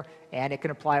there, and it can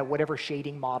apply whatever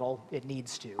shading model it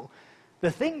needs to.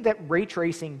 The thing that ray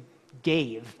tracing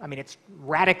gave, I mean, it's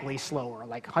radically slower,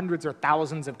 like hundreds or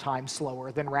thousands of times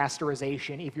slower than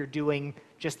rasterization if you're doing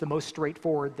just the most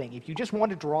straightforward thing. If you just want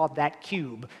to draw that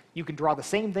cube, you can draw the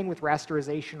same thing with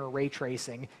rasterization or ray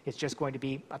tracing. It's just going to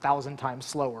be 1,000 times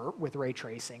slower with ray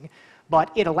tracing.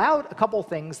 But it allowed a couple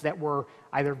things that were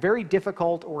either very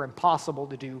difficult or impossible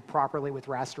to do properly with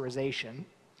rasterization.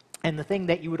 And the thing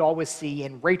that you would always see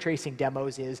in ray tracing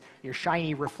demos is your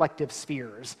shiny reflective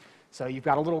spheres. So you've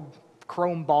got a little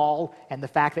chrome ball, and the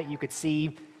fact that you could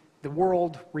see the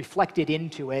world reflected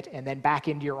into it and then back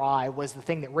into your eye was the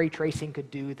thing that ray tracing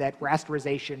could do that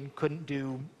rasterization couldn't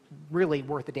do really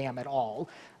worth a damn at all.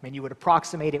 I mean, you would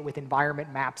approximate it with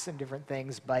environment maps and different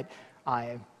things, but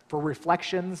for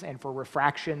reflections and for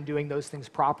refraction, doing those things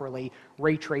properly,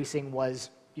 ray tracing was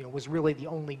really the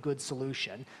only good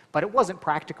solution. But it wasn't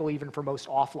practical even for most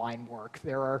offline work.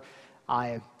 There are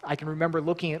I can remember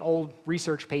looking at old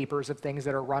research papers of things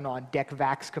that are run on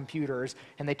DECVAX computers,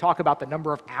 and they talk about the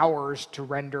number of hours to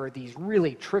render these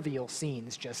really trivial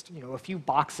scenes, just a few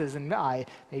boxes and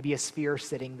maybe a sphere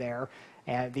sitting there.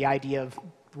 And the idea of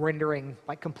rendering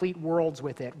like complete worlds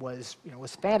with it was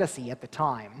fantasy at the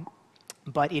time.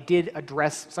 But it did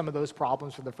address some of those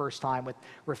problems for the first time with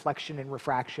reflection and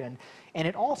refraction. And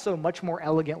it also much more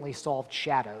elegantly solved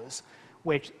shadows,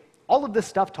 which all of this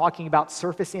stuff talking about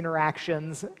surface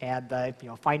interactions and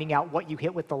finding out what you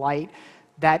hit with the light,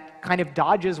 that kind of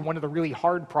dodges one of the really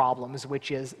hard problems,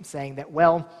 which is saying that,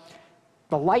 well,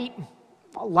 the light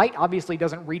obviously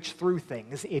doesn't reach through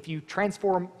things. If you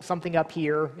transform something up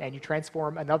here and you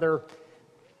transform another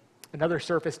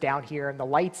surface down here and the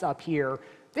light's up here,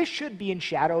 this should be in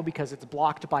shadow because it's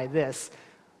blocked by this.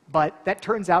 But that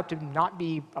turns out to not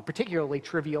be a particularly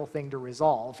trivial thing to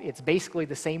resolve. It's basically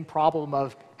the same problem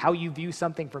of how you view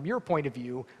something from your point of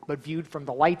view, but viewed from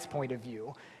the light's point of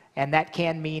view. And that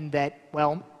can mean that,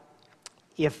 well,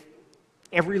 if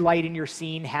every light in your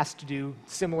scene has to do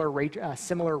similar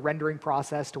rendering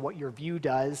process to what your view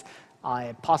does,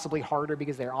 possibly harder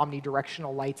because they're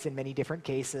omnidirectional lights in many different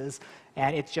cases,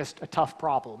 and it's just a tough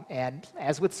problem. And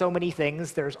as with so many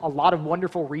things, there's a lot of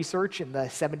wonderful research in the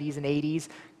 70s and 80s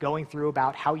going through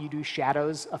about how you do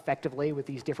shadows effectively with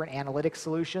these different analytic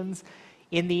solutions.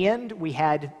 In the end, we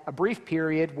had a brief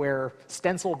period where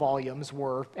stencil volumes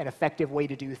were an effective way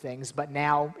to do things, but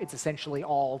now it's essentially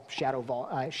all shadow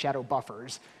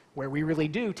buffers, where we really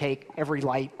do take every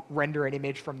light, render an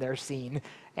image from their scene,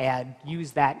 and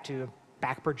use that to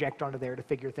back project onto there to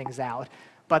figure things out.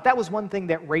 But that was one thing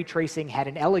that ray tracing had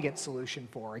an elegant solution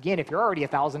for. Again, if you're already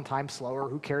 1,000 times slower,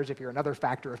 who cares if you're another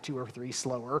factor of 2 or 3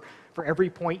 slower? For every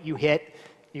point you hit,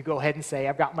 you go ahead and say,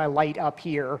 I've got my light up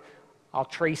here, I'll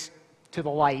trace to the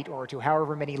light or to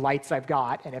however many lights I've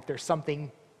got, and if there's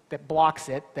something that blocks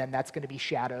it, then that's going to be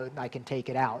shadowed and I can take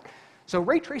it out. So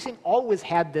ray tracing always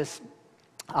had this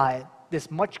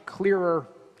much clearer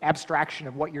abstraction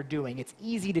of what you're doing. It's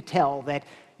easy to tell that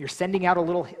you're sending out a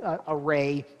little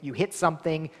array, you hit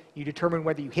something, you determine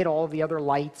whether you hit all of the other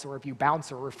lights or if you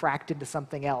bounce or refract into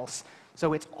something else.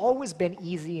 So it's always been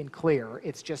easy and clear.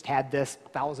 It's just had this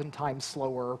 1,000 times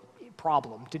slower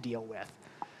problem to deal with.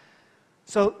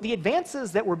 So the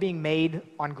advances that were being made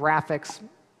on graphics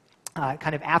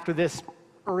kind of after this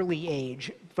early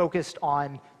age focused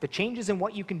on the changes in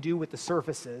what you can do with the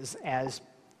surfaces as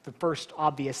the first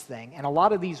obvious thing. And a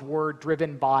lot of these were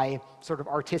driven by sort of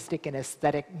artistic and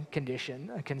aesthetic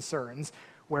concerns,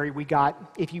 where we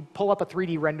got, if you pull up a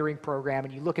 3D rendering program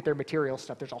and you look at their material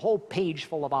stuff, there's a whole page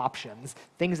full of options,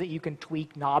 things that you can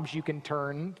tweak, knobs you can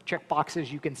turn,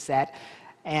 checkboxes you can set.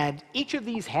 And each of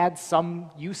these had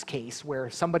some use case where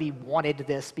somebody wanted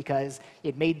this because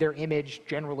it made their image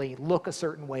generally look a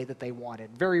certain way that they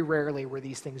wanted. Very rarely were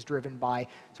these things driven by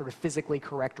sort of physically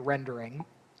correct rendering.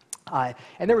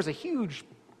 And there was a huge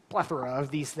plethora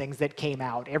of these things that came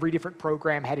out. Every different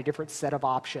program had a different set of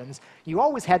options. You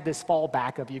always had this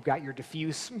fallback of you've got your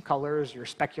diffuse colors, your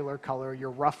specular color, your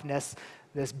roughness.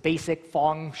 This basic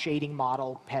Phong shading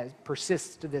model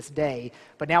persists to this day.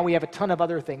 But now we have a ton of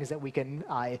other things that we can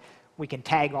we can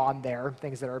tag on there,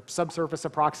 things that are subsurface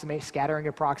scattering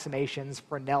approximations,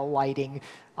 Fresnel lighting,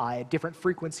 different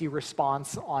frequency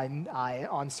response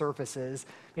on surfaces.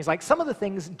 It's like some of the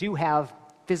things do have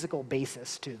physical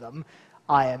basis to them.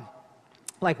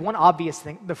 Like one obvious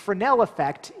thing, the Fresnel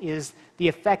effect is the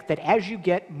effect that as you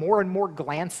get more and more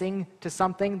glancing to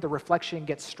something, the reflection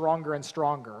gets stronger and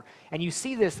stronger. And you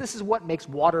see this is what makes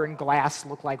water and glass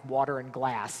look like water and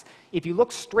glass. If you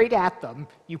look straight at them,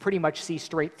 you pretty much see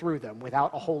straight through them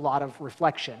without a whole lot of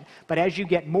reflection. But as you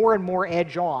get more and more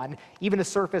edge on, even a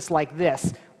surface like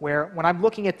this, where when I'm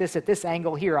looking at this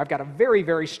angle here, I've got a very,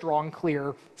 very strong,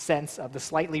 clear sense of the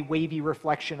slightly wavy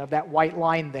reflection of that white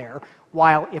line there,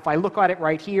 while if I look at it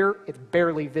right here, it's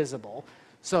barely visible.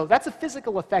 So that's a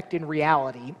physical effect in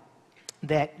reality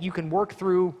that you can work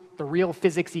through the real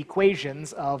physics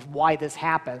equations of why this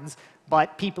happens,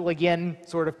 but people, again,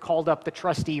 sort of called up the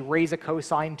trusty raise a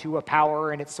cosine to a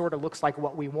power, and it sort of looks like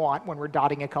what we want when we're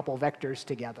dotting a couple vectors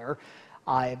together.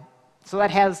 So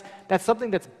that's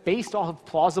something that's based off of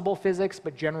plausible physics,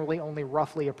 but generally only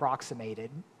roughly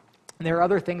approximated. And there are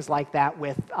other things like that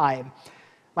with,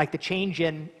 like the change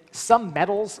in some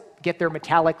metals get their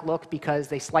metallic look because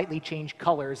they slightly change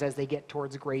colors as they get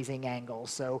towards grazing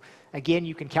angles. So again,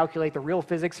 you can calculate the real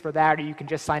physics for that, or you can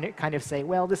just kind of say,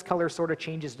 well, this color sort of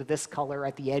changes to this color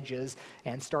at the edges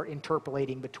and start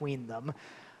interpolating between them.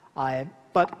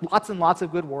 But lots and lots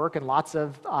of good work and lots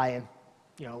of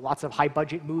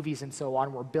high-budget movies and so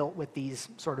on were built with these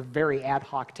sort of very ad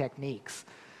hoc techniques.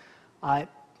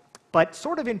 But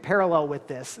sort of in parallel with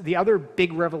this, the other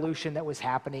big revolution that was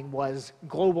happening was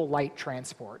global light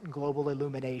transport and global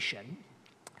illumination.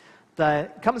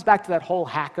 It comes back to that whole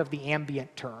hack of the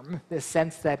ambient term, this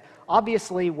sense that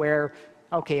obviously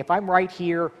okay, if I'm right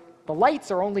here, the lights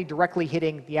are only directly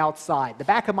hitting the outside. The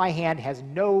back of my hand has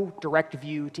no direct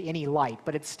view to any light,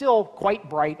 but it's still quite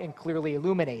bright and clearly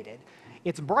illuminated.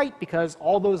 It's bright because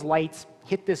all those lights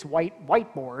hit this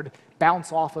whiteboard,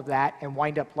 bounce off of that, and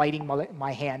wind up lighting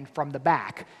my hand from the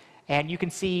back. And you can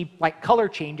see like color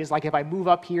changes, like if I move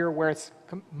up here where it's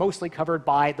mostly covered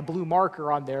by the blue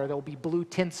marker on there, there'll be blue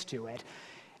tints to it.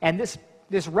 And this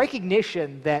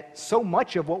recognition that so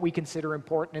much of what we consider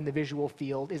important in the visual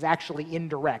field is actually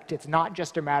indirect. It's not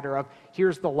just a matter of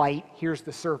here's the light, here's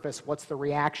the surface, what's the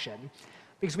reaction?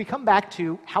 Because we come back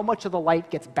to how much of the light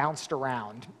gets bounced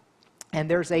around. And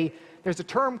there's a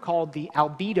term called the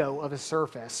albedo of a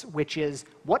surface, which is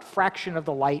what fraction of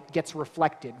the light gets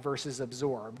reflected versus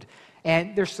absorbed.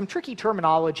 And there's some tricky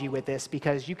terminology with this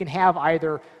because you can have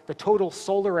either the total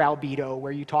solar albedo,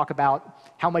 where you talk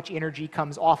about how much energy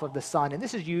comes off of the sun, and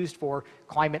this is used for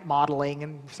climate modeling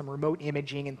and some remote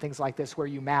imaging and things like this where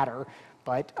you matter.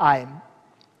 But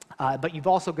you've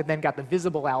also then got the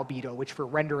visible albedo, which for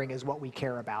rendering is what we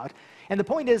care about. And the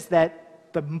point is that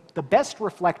the best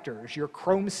reflectors, your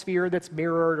chrome sphere that's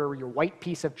mirrored, or your white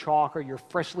piece of chalk, or your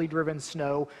freshly driven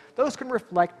snow, those can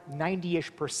reflect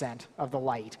 90-ish% of the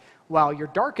light, while your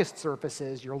darkest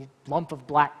surfaces, your lump of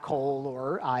black coal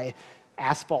or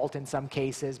asphalt in some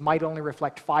cases, might only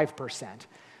reflect 5%.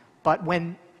 But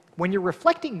when you're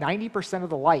reflecting 90% of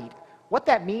the light, what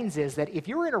that means is that if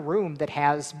you're in a room that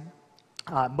has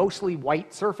mostly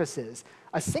white surfaces,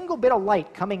 a single bit of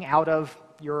light coming out of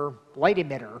your light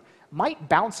emitter might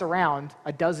bounce around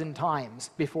a dozen times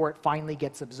before it finally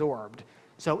gets absorbed.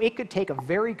 So it could take a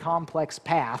very complex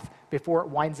path before it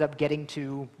winds up getting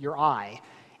to your eye.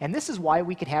 And this is why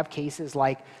we could have cases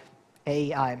like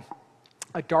a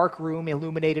dark room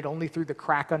illuminated only through the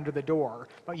crack under the door,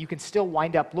 but you can still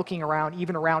wind up looking around,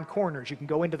 even around corners. You can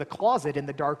go into the closet in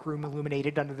the dark room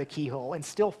illuminated under the keyhole and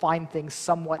still find things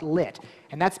somewhat lit.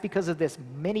 And that's because of this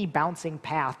many bouncing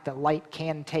path that light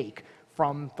can take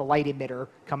from the light emitter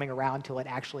coming around till it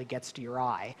actually gets to your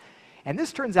eye. And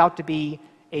this turns out to be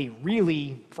a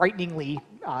really frighteningly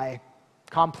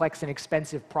complex and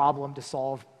expensive problem to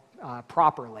solve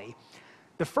properly.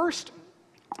 The first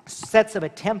sets of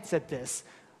attempts at this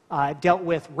dealt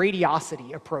with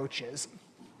radiosity approaches.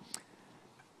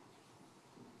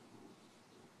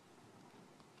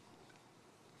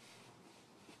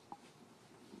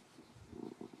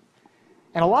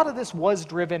 And a lot of this was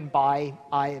driven by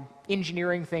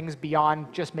engineering things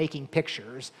beyond just making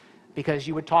pictures, because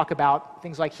you would talk about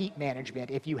things like heat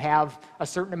management. If you have a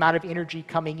certain amount of energy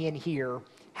coming in here,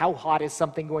 how hot is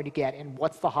something going to get, and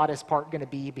what's the hottest part going to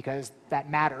be, because that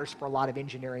matters for a lot of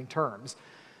engineering terms.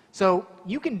 So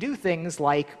you can do things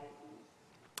like,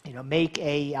 make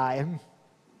a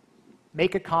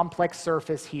complex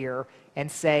surface here and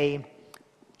say,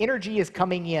 energy is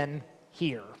coming in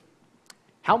here.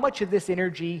 How much of this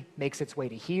energy makes its way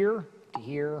to here, to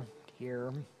here, to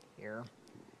here, here?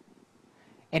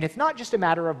 And it's not just a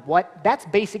matter of that's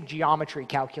basic geometry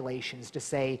calculations to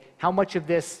say how much of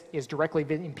this is directly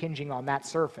impinging on that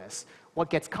surface. What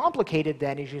gets complicated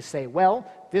then is you say, well,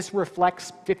 this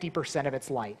reflects 50% of its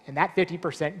light, and that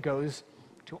 50% goes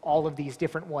to all of these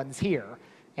different ones here.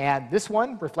 And this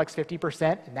one reflects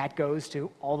 50%, and that goes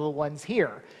to all the ones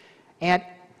here. And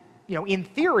in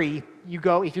theory,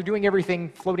 if you're doing everything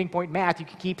floating point math, you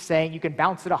can keep saying, you can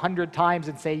bounce it 100 times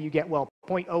and say you get, well,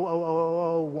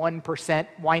 0.00001%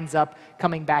 winds up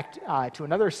coming back to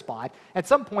another spot. At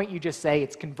some point, you just say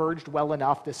it's converged well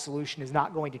enough, the solution is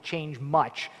not going to change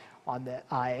much on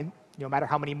no matter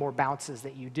how many more bounces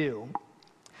that you do.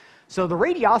 So the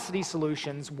radiosity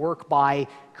solutions work by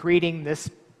creating this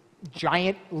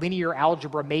giant linear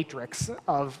algebra matrix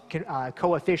of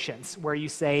coefficients where you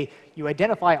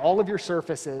identify all of your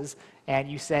surfaces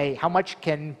and you say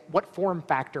what form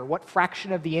factor, what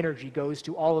fraction of the energy goes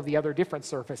to all of the other different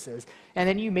surfaces. And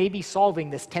then you may be solving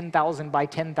this 10,000 by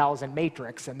 10,000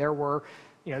 matrix. And there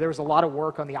was a lot of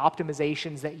work on the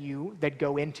optimizations that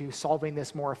go into solving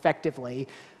this more effectively.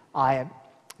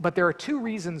 But there are two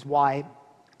reasons why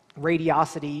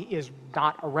radiosity is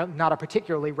not a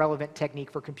particularly relevant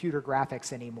technique for computer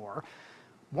graphics anymore.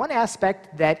 One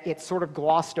aspect that it sort of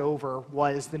glossed over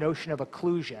was the notion of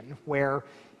occlusion, where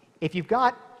if you've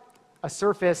got a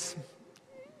surface,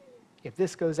 if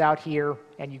this goes out here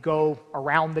and you go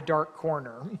around the dark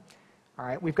corner, all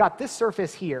right, we've got this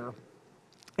surface here.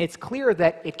 It's clear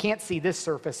that it can't see this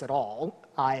surface at all.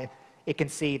 It can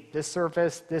see this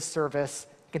surface, it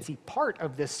can see part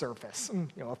of this surface,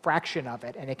 a fraction of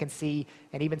it, and it can see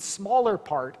an even smaller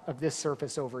part of this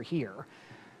surface over here.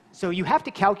 So you have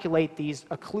to calculate these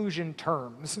occlusion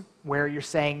terms where you're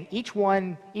saying each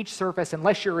surface,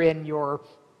 unless you're in your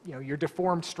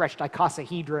deformed stretched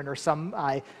icosahedron or some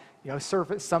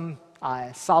surface, some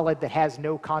solid that has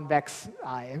no concavities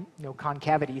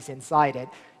inside it,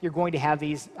 you're going to have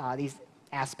these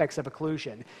aspects of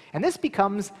occlusion. And this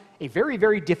becomes a very,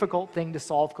 very difficult thing to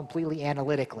solve completely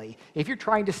analytically. If you're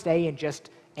trying to stay in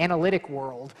just analytic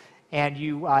world and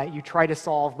you try to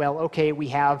solve, well, okay, we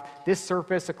have this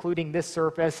surface occluding this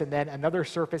surface and then another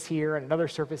surface here and another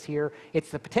surface here,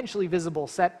 it's the potentially visible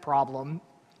set problem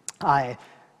on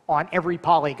every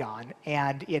polygon,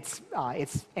 and it's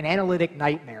an analytic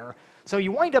nightmare. So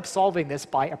you wind up solving this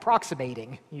by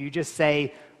approximating. You just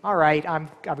say, all right,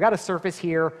 I've got a surface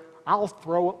here, I'll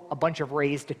throw a bunch of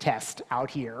rays to test out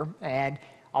here, and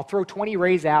I'll throw 20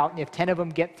 rays out, and if 10 of them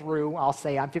get through, I'll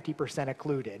say I'm 50%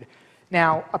 occluded.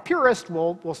 Now, a purist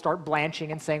will start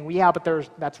blanching and saying, well, yeah, but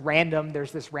that's random,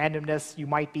 there's this randomness, you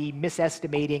might be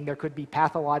misestimating, there could be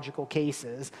pathological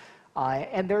cases,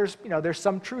 and there's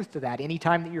some truth to that.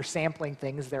 Anytime that you're sampling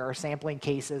things, there are sampling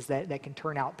cases that can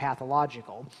turn out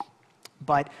pathological.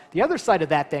 But the other side of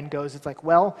that then goes, it's like,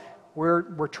 well,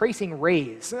 we're tracing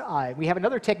rays. We have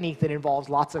another technique that involves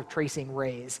lots of tracing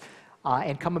rays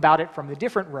and come about it from the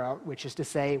different route, which is to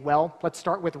say, well, let's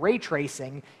start with ray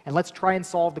tracing and let's try and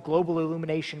solve the global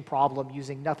illumination problem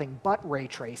using nothing but ray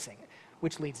tracing,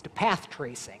 which leads to path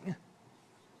tracing.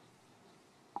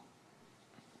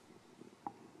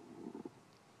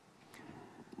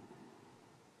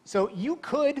 So you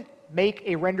could make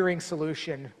a rendering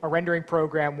solution, a rendering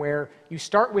program where you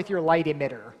start with your light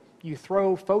emitter. You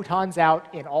throw photons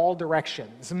out in all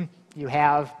directions. You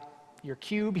have your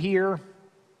cube here,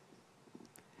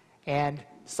 and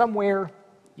somewhere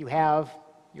you have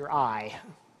your eye.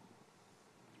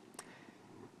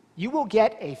 You will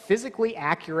get a physically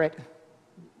accurate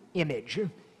image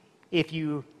if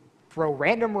you throw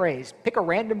random rays, pick a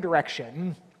random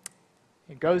direction.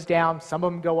 It goes down, some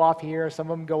of them go off here,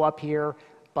 some of them go up here,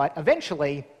 but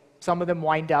eventually some of them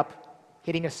wind up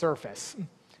hitting a surface.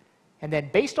 And then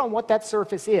based on what that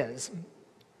surface is,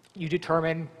 you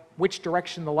determine which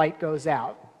direction the light goes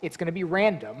out. It's going to be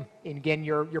random. And again,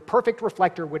 your perfect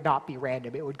reflector would not be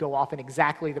random. It would go off in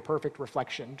exactly the perfect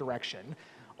reflection direction.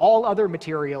 All other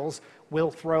materials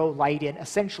will throw light in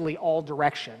essentially all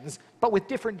directions, but with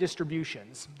different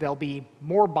distributions. They'll be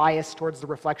more biased towards the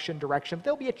reflection direction, but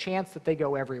there'll be a chance that they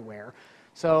go everywhere.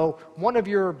 So one of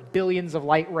your billions of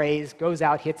light rays goes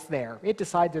out, hits there. It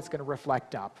decides it's going to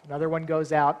reflect up. Another one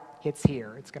goes out, hits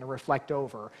here. It's going to reflect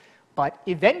over. But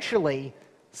eventually,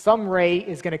 some ray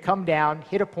is going to come down,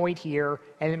 hit a point here,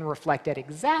 and then reflect at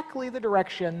exactly the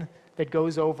direction that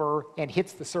goes over and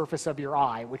hits the surface of your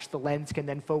eye, which the lens can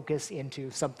then focus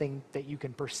into something that you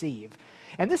can perceive.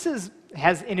 And this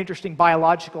has an interesting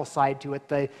biological side to it.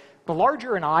 The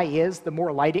larger an eye is, the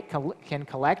more light it can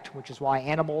collect, which is why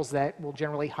animals that will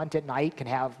generally hunt at night can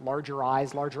have larger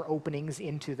eyes, larger openings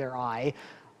into their eye,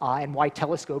 and why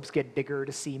telescopes get bigger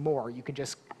to see more. You can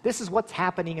just This is what's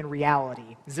happening in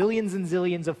reality. Zillions and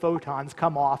zillions of photons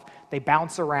come off, they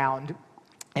bounce around,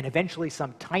 and eventually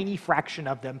some tiny fraction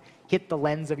of them hit the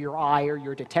lens of your eye or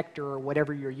your detector or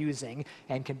whatever you're using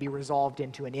and can be resolved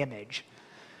into an image.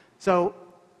 So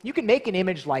you can make an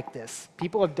image like this.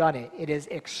 People have done it. It is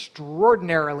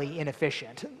extraordinarily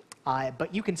inefficient,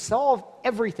 but you can solve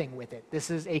everything with it.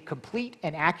 This is a complete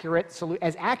and accurate solution,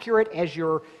 as accurate as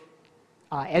your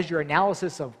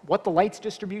analysis of what the light's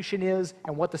distribution is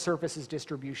and what the surface's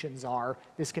distributions are.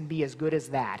 This can be as good as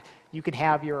that. You can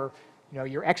have your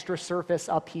extra surface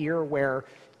up here where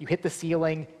you hit the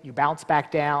ceiling, you bounce back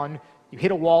down, you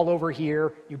hit a wall over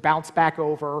here, you bounce back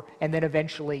over, and then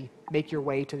eventually make your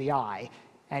way to the eye.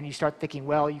 And you start thinking,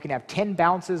 well, you can have 10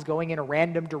 bounces going in a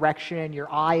random direction,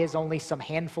 your eye is only some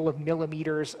handful of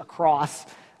millimeters across,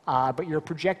 but you're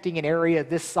projecting an area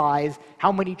this size.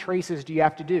 How many traces do you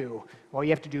have to do? Well, you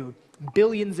have to do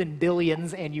billions and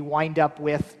billions, and you wind up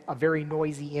with a very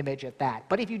noisy image at that.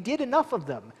 But if you did enough of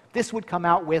them, this would come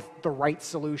out with the right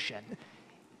solution.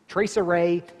 Trace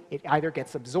array, it either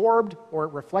gets absorbed, or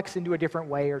it reflects into a different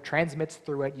way, or transmits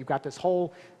through it. You've got this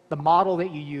whole, the model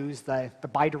that you use, the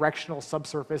bidirectional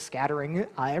subsurface scattering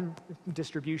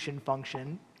distribution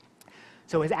function.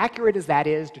 So as accurate as that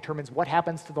is, determines what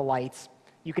happens to the lights.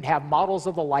 You can have models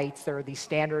of the lights. There are these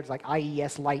standards like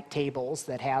IES light tables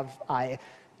that have,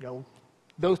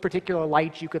 those particular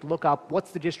lights. You could look up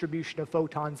what's the distribution of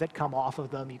photons that come off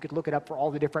of them. You could look it up for all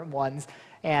the different ones.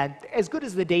 And as good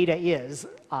as the data is,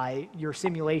 your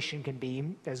simulation can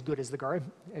be as good as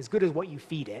what you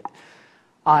feed it.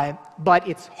 But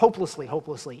it's hopelessly,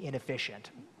 hopelessly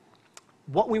inefficient.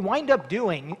 What we wind up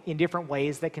doing in different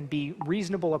ways that can be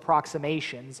reasonable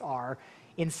approximations are,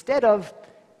 instead of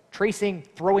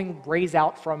throwing rays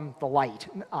out from the light,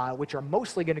 which are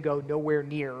mostly going to go nowhere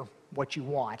near what you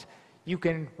want, you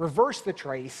can reverse the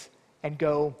trace and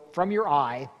go from your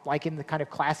eye, like in the kind of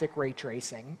classic ray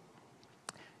tracing,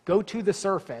 go to the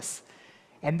surface,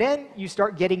 and then you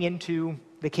start getting into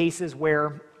the cases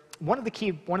where one of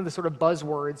the sort of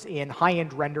buzzwords in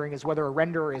high-end rendering is whether a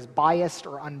renderer is biased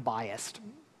or unbiased.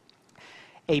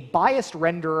 A biased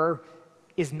renderer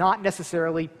is not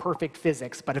necessarily perfect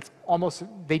physics, but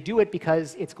they do it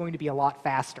because it's going to be a lot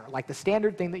faster. Like the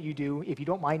standard thing that you do, if you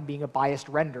don't mind being a biased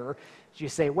renderer, is you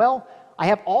say, well, I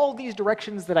have all these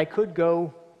directions that I could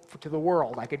go to the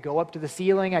world. I could go up to the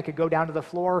ceiling, I could go down to the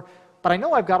floor, but I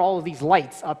know I've got all of these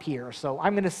lights up here, so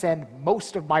I'm going to send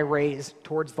most of my rays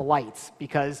towards the lights,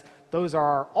 because those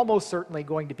are almost certainly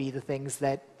going to be the things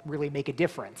that really make a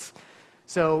difference.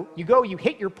 So you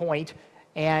hit your point,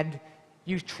 and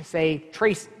you say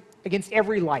trace against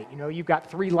every light. You've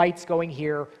got 3 lights going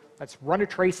here. Let's run a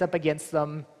trace up against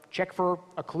them, check for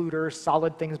occluders,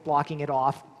 solid things blocking it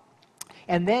off.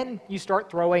 And then you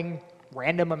start throwing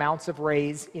random amounts of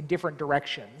rays in different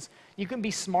directions. You can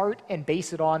be smart and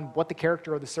base it on what the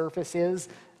character of the surface is.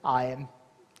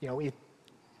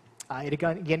 It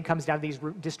again comes down to these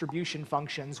distribution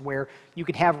functions where you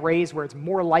could have rays where it's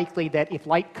more likely that if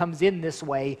light comes in this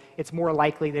way, it's more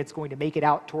likely that it's going to make it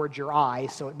out towards your eye,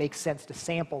 so it makes sense to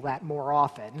sample that more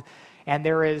often. And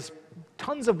there is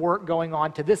tons of work going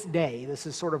on to this day. This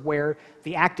is sort of where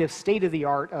the active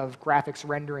state-of-the-art of graphics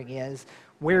rendering is,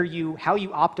 how you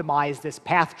optimize this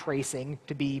path tracing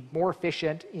to be more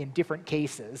efficient in different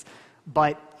cases.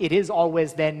 But it is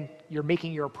always then you're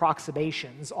making your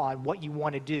approximations on what you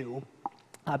want to do,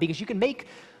 because you can make,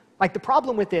 like the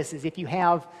problem with this is if you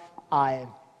have,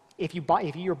 if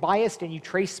you're biased and you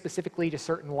trace specifically to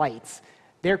certain lights,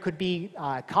 there could be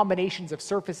combinations of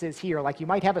surfaces here. Like you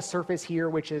might have a surface here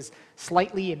which is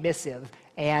slightly emissive,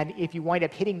 and if you wind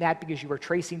up hitting that because you were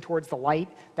tracing towards the light,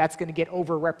 that's going to get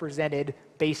overrepresented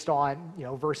based on,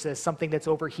 versus something that's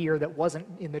over here that wasn't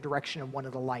in the direction of one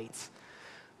of the lights.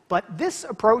 But this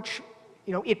approach,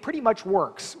 it pretty much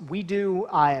works. We do,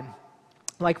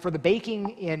 like for the baking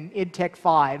in IdTech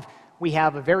 5, we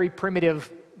have a very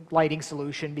primitive lighting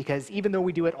solution because even though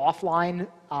we do it offline,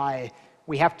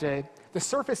 the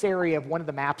surface area of one of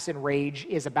the maps in Rage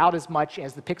is about as much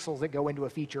as the pixels that go into a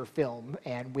feature film,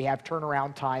 and we have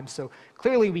turnaround time, so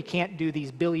clearly we can't do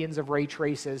these billions of ray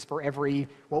traces for every,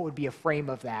 what would be a frame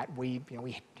of that. We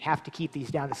have to keep these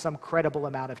down to some credible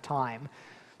amount of time.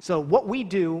 So what we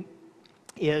do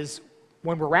is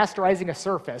when we're rasterizing a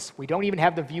surface, we don't even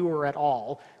have the viewer at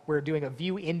all. We're doing a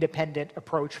view-independent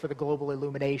approach for the global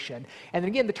illumination. And then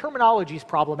again, the terminology is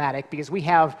problematic because we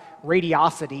have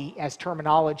radiosity as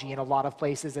terminology in a lot of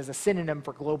places as a synonym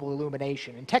for global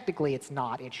illumination. And technically, it's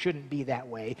not. It shouldn't be that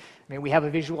way. I mean, we have a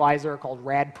visualizer called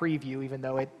Rad Preview, even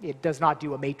though it does not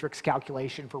do a matrix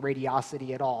calculation for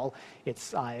radiosity at all.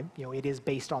 It's, it is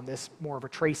based on this more of a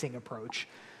tracing approach.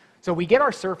 So we get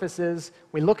our surfaces,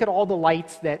 we look at all the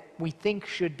lights that we think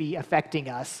should be affecting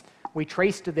us, we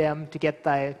trace to them to get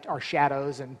our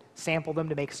shadows and sample them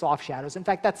to make soft shadows. In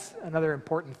fact, that's another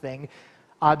important thing.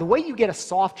 The way you get a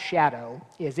soft shadow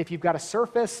is if you've got a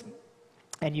surface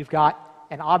and you've got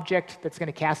an object that's going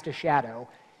to cast a shadow.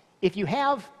 If you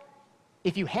had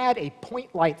a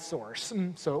point light source,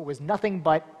 so it was nothing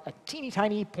but a teeny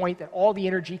tiny point that all the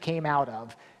energy came out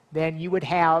of, then you would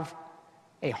have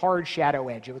a hard shadow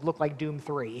edge. It would look like Doom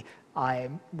 3,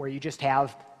 where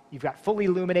you've got fully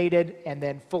illuminated and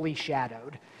then fully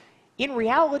shadowed. In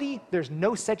reality, there's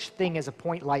no such thing as a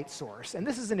point light source, and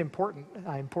this is an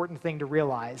important thing to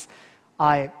realize.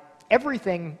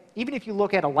 Everything, even if you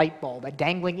look at a light bulb, a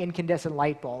dangling incandescent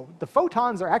light bulb, the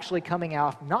photons are actually coming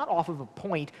out not off of a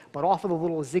point, but off of the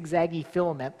little zigzaggy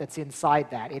filament that's inside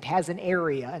that. It has an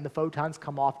area, and the photons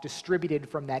come off distributed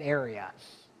from that area.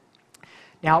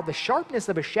 Now, the sharpness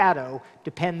of a shadow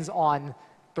depends on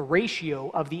the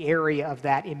ratio of the area of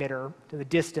that emitter to the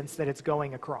distance that it's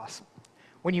going across.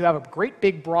 When you have a great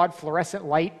big broad fluorescent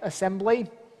light assembly,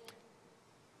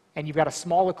 and you've got a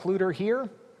small occluder here,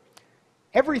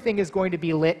 everything is going to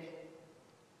be lit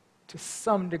to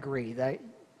some degree.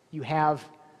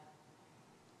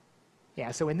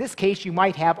 So in this case, you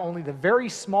might have only the very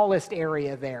smallest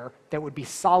area there that would be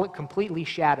solid, completely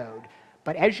shadowed.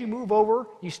 But as you move over,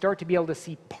 you start to be able to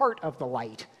see part of the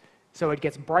light. So it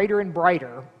gets brighter and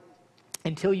brighter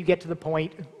until you get to the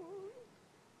point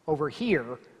over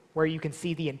here where you can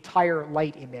see the entire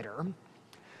light emitter.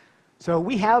 So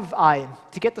we have,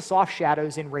 to get the soft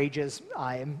shadows in rages,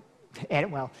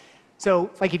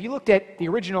 so like if you looked at the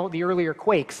earlier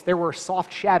Quakes, there were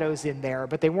soft shadows in there,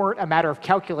 but they weren't a matter of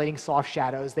calculating soft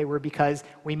shadows. They were because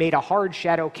we made a hard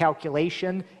shadow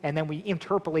calculation, and then we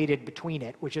interpolated between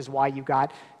it, which is why you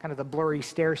got kind of the blurry,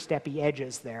 stair-steppy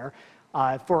edges there.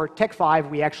 For Tech 5,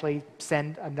 we actually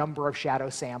send a number of shadow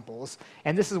samples,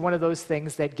 and this is one of those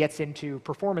things that gets into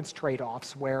performance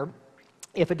trade-offs, where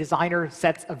if a designer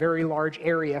sets a very large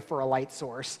area for a light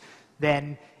source,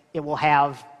 then you will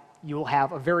have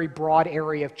a very broad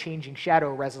area of changing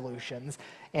shadow resolutions.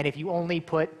 And if you only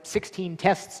put 16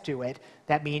 tests to it,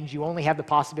 that means you only have the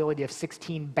possibility of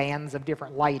 16 bands of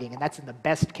different lighting. And that's in the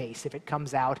best case, if it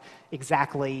comes out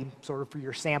exactly sort of for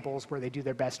your samples where they do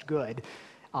their best good.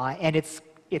 And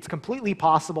it's completely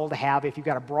possible to have, if you've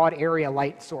got a broad area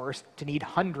light source, to need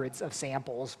hundreds of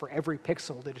samples for every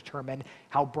pixel to determine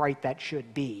how bright that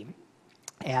should be.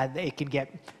 And it can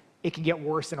get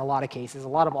worse in a lot of cases. A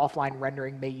lot of offline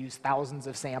rendering may use thousands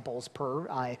of samples per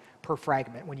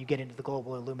fragment when you get into the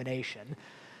global illumination.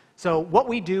 So what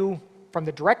we do from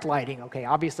the direct lighting, okay,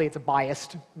 obviously it's a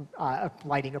biased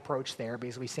lighting approach there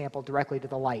because we sample directly to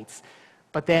the lights.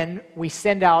 But then we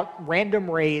send out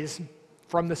random rays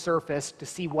from the surface to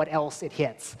see what else it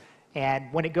hits.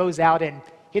 And when it goes out and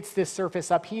hits this surface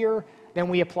up here, then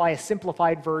we apply a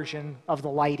simplified version of the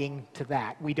lighting to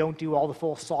that. We don't do all the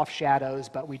full soft shadows,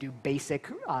 but we do basic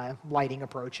lighting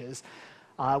approaches.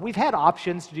 We've had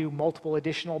options to do multiple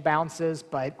additional bounces,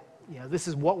 but this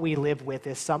is what we live with,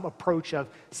 is some approach of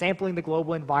sampling the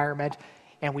global environment,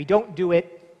 and we don't do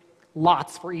it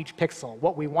lots for each pixel.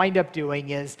 What we wind up doing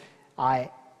is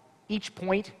each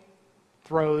point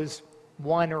throws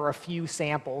one or a few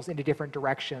samples into different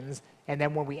directions, and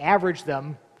then when we average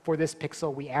them, for this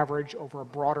pixel, we average over a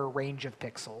broader range of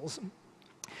pixels.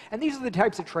 And these are the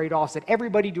types of trade-offs that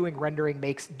everybody doing rendering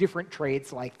makes different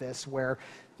trades like this, where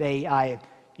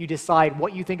you decide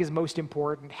what you think is most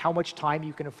important, how much time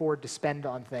you can afford to spend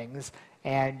on things,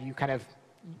 and you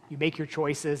make your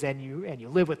choices and you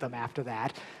live with them after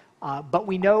that. But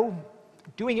we know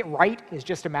doing it right is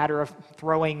just a matter of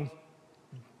throwing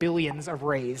billions of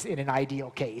rays in an ideal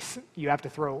case. You have to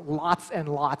throw lots and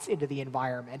lots into the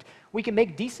environment. We can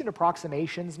make decent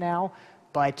approximations now,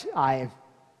 but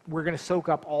we're going to soak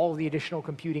up all the additional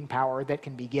computing power that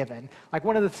can be given. Like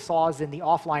one of the saws in the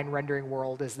offline rendering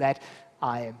world is that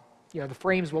the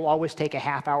frames will always take a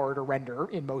half hour to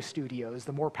render in most studios.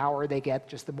 The more power they get,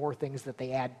 just the more things that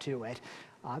they add to it.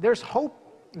 There's hope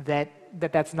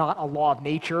that's not a law of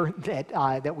nature,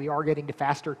 that we are getting to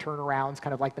faster turnarounds,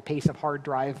 kind of like the pace of hard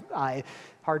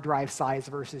drive size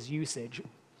versus usage.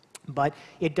 But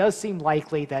it does seem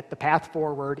likely that the path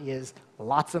forward is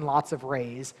lots and lots of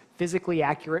rays, physically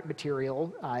accurate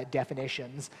material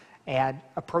definitions, and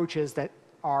approaches that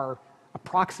are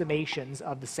approximations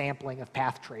of the sampling of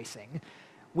path tracing.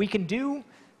 We can do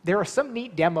There are some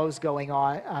neat demos going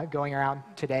around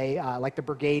today, like the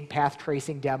Brigade path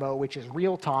tracing demo, which is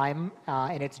real time,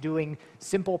 and it's doing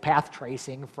simple path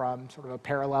tracing from sort of a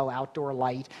parallel outdoor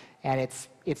light, and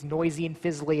it's noisy and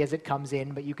fizzly as it comes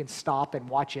in, but you can stop and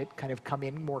watch it kind of come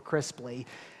in more crisply.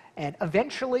 And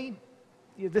eventually,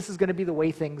 this is going to be the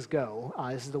way things go.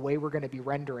 This is the way we're going to be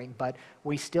rendering, but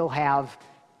we still have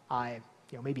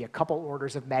maybe a couple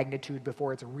orders of magnitude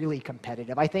before it's really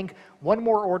competitive. I think one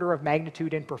more order of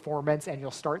magnitude in performance and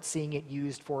you'll start seeing it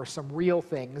used for some real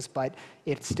things, but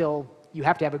it's still, you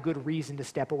have to have a good reason to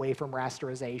step away from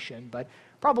rasterization. But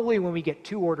probably when we get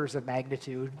 2 orders of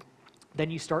magnitude,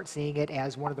 then you start seeing it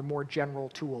as one of the more general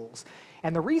tools.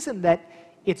 And the reason that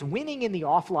it's winning in the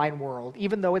offline world,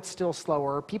 even though it's still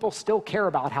slower, people still care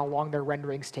about how long their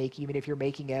renderings take, even if you're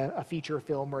making a feature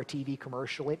film or a TV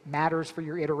commercial. It matters for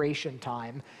your iteration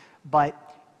time. But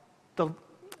the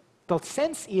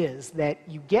sense is that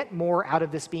you get more out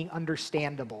of this being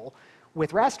understandable.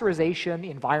 With rasterization,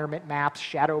 environment maps,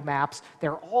 shadow maps,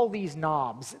 there are all these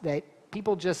knobs that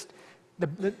people just,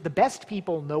 the best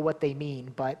people know what they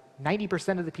mean, but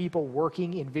 90% of the people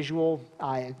working in visual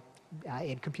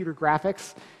in computer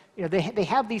graphics, they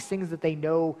have these things that they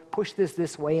know, push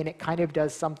this way, and it kind of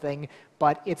does something,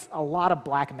 but it's a lot of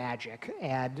black magic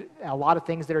and a lot of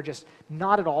things that are just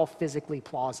not at all physically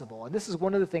plausible. And this is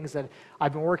one of the things that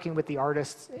I've been working with the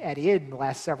artists at ID in the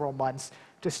last several months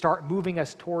to start moving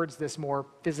us towards this more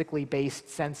physically based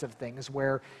sense of things,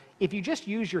 where if you just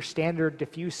use your standard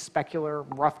diffuse specular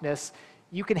roughness,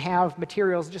 you can have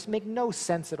materials that just make no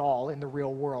sense at all in the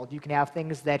real world. You can have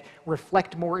things that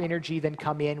reflect more energy than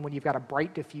come in when you've got a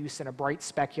bright diffuse and a bright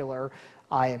specular.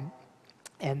 And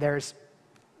there's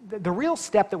the real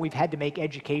step that we've had to make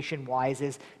education-wise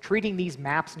is treating these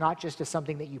maps not just as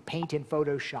something that you paint in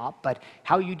Photoshop, but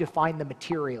how you define the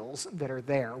materials that are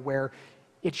there, where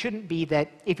it shouldn't be that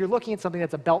if you're looking at something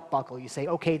that's a belt buckle, you say,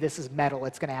 okay, this is metal.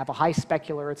 It's going to have a high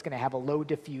specular. It's going to have a low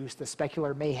diffuse. The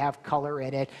specular may have color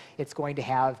in it. It's going to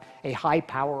have a high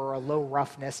power or a low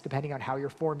roughness, depending on how you're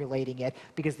formulating it,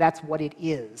 because that's what it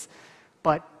is.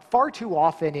 But far too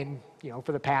often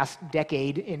for the past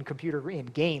decade in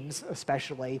games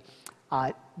especially,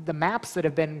 the maps that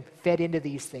have been fed into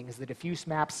these things, the diffuse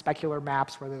maps, specular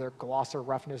maps, whether they're gloss or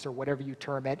roughness or whatever you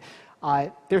term it,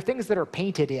 they're things that are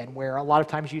painted in, where a lot of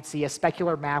times you'd see a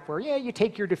specular map where, you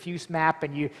take your diffuse map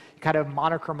and you kind of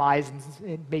monochromize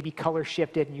and maybe color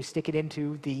shift it and you stick it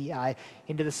into the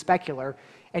specular,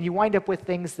 and you wind up with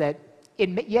things that,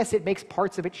 yes, it makes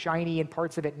parts of it shiny and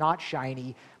parts of it not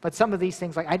shiny, but some of these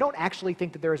things, like I don't actually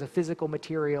think that there is a physical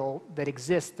material that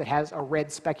exists that has a red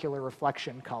specular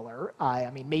reflection color. I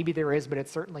mean, maybe there is, but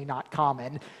it's certainly not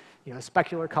common.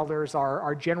 Specular colors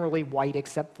are generally white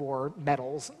except for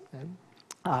metals,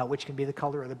 which can be the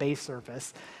color of the base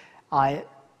surface.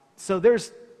 So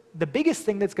the biggest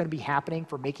thing that's going to be happening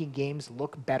for making games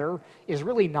look better is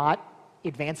really not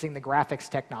advancing the graphics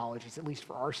technologies, at least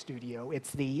for our studio.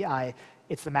 It's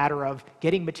the matter of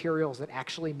getting materials that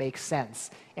actually make sense.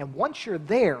 And once you're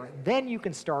there, then you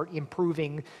can start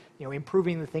improving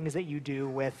the things that you do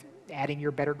with adding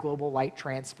your better global light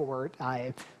transport,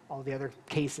 all the other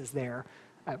cases there.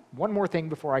 One more thing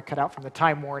before I cut out from the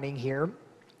time warning here.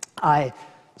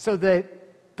 So the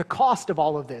cost of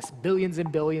all of this, billions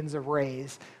and billions of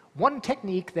rays. One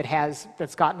technique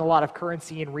that's gotten a lot of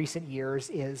currency in recent years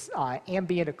is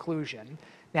ambient occlusion.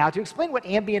 Now, to explain what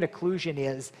ambient occlusion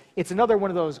is, it's another one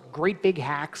of those great big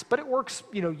hacks, but it works,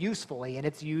 usefully, and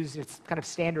it's kind of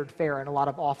standard fare in a lot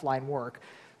of offline work.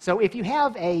 So if you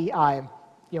have an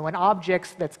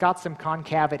object that's got some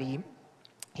concavity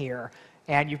here,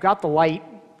 and you've got the light,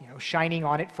 shining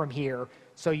on it from here,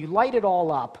 so you light it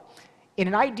all up. In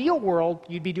an ideal world,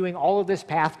 you'd be doing all of this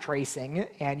path tracing,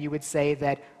 and you would say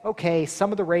that, okay,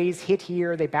 some of the rays hit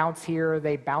here, they bounce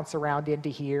around into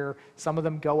here, some of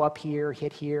them go up here,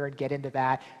 hit here, and get into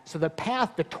that. So the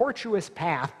tortuous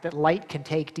path that light can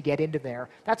take to get into there,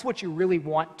 that's what you really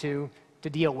want to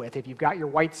deal with. If you've got your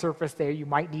white surface there, you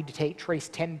might need to trace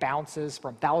 10 bounces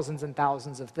from thousands and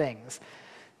thousands of things.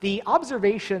 The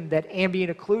observation that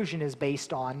ambient occlusion is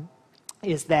based on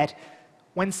is that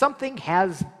when something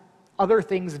has other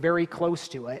things very close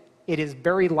to it, it is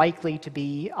very likely to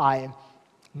be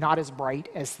not as bright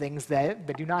as things that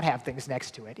do not have things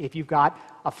next to it. If you've got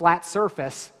a flat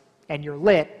surface and you're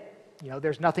lit,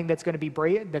 there's nothing that's going to be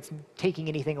bright that's taking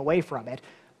anything away from it.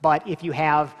 But if you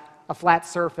have a flat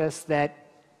surface that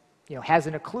has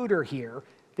an occluder here,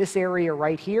 this area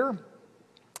right here,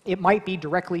 it might be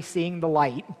directly seeing the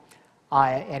light,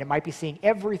 and it might be seeing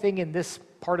everything in this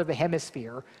part of the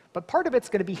hemisphere, but part of it's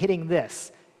going to be hitting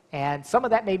this. And some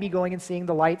of that may be going and seeing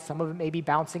the light, some of it may be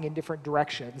bouncing in different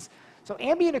directions. So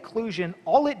ambient occlusion,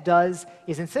 all it does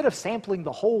is instead of sampling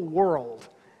the whole world,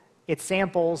 it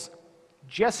samples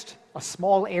just a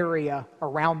small area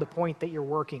around the point that you're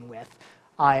working with.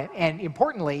 And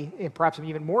importantly, and perhaps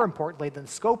even more importantly than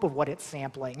the scope of what it's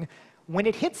sampling, when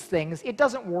it hits things, it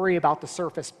doesn't worry about the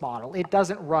surface model. It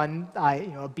doesn't run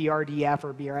a BRDF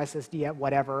or BRSSDF,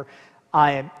 whatever.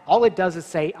 All it does is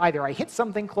say either I hit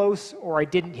something close or I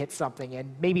didn't hit something,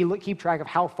 and maybe keep track of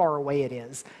how far away it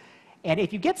is. And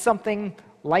if you get something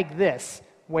like this,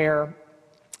 where,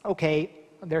 okay,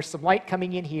 there's some light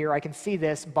coming in here, I can see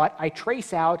this, but I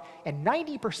trace out, and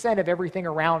 90% of everything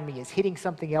around me is hitting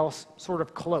something else sort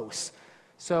of close.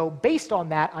 So based on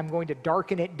that, I'm going to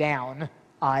darken it down,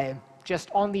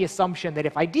 just on the assumption that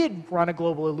if I did run a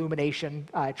global illumination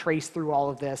trace through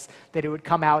all of this, that it would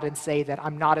come out and say that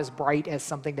I'm not as bright as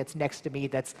something that's next to me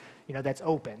that's, that's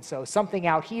open. So something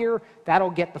out here, that'll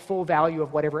get the full value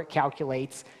of whatever it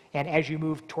calculates. And as you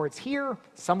move towards here,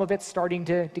 some of it's starting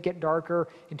to get darker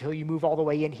until you move all the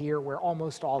way in here where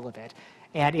almost all of it.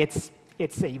 And it's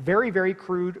a very, very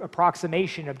crude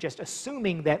approximation of just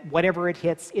assuming that whatever it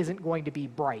hits isn't going to be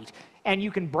bright. And you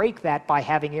can break that by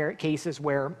having cases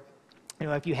where,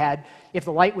 if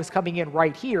the light was coming in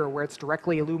right here where it's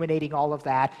directly illuminating all of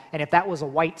that, and if that was a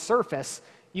white surface,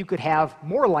 you could have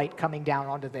more light coming down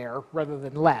onto there rather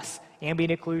than less.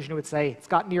 Ambient occlusion would say it's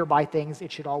got nearby things,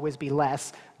 it should always be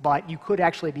less, but you could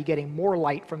actually be getting more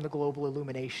light from the global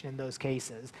illumination in those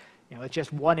cases. It's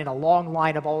just one in a long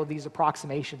line of all of these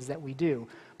approximations that we do.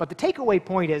 But the takeaway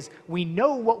point is we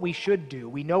know what we should do.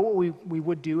 We know what we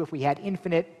would do if we had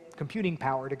infinite computing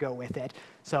power to go with it.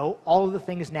 So all of the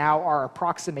things now are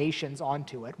approximations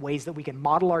onto it, ways that we can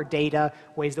model our data,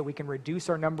 ways that we can reduce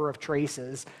our number of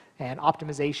traces, and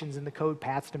optimizations in the code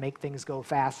paths to make things go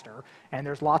faster. And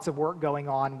there's lots of work going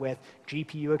on with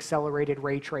GPU-accelerated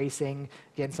ray tracing,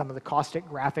 again, some of the caustic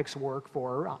graphics work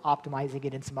for optimizing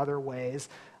it in some other ways.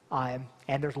 And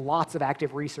there's lots of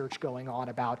active research going on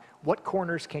about what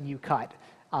corners can you cut.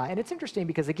 And it's interesting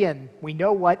because, again, we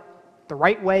know what the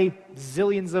right way,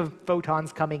 zillions of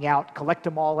photons coming out, collect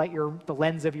them all at the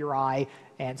lens of your eye,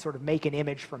 and sort of make an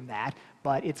image from that.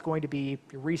 But it's going to be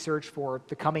research for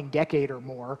the coming decade or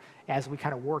more as we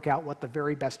kind of work out what the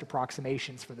very best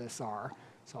approximations for this are.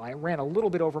 So I ran a little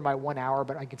bit over my 1 hour,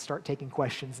 but I can start taking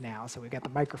questions now. So we've got the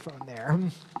microphone there.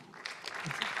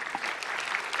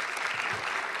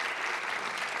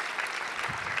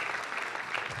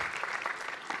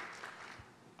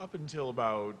 Up until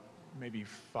about maybe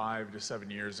 5 to 7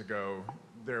 years ago,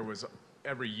 there was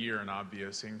every year an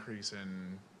obvious increase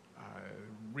in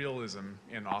realism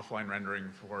in offline rendering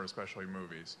for especially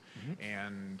movies. Mm-hmm.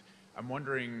 And I'm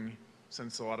wondering,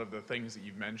 since a lot of the things that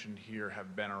you've mentioned here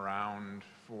have been around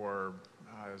for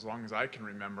as long as I can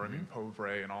remember, mm-hmm. I mean,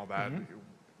 Pauvre and all that, mm-hmm.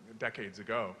 decades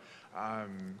ago,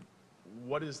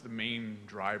 what is the main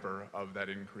driver of that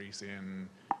increase in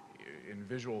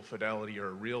visual fidelity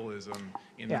or realism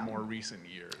in the more recent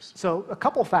years? So a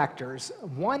couple factors.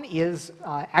 One is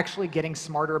actually getting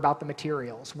smarter about the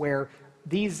materials, where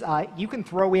these you can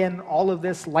throw in all of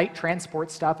this light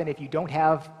transport stuff, and if you don't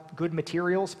have good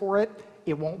materials for it,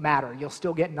 it won't matter. You'll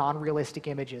still get non-realistic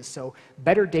images. So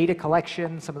better data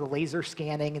collection, some of the laser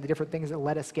scanning, and the different things that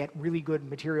let us get really good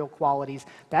material qualities,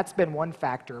 that's been one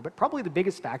factor. But probably the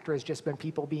biggest factor has just been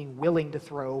people being willing to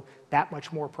throw that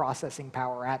much more processing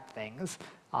power at things.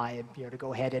 To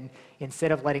go ahead and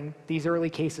instead of letting these early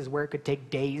cases where it could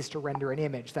take days to render an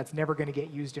image, that's never going to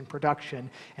get used in production,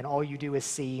 and all you do is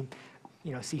see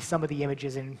some of the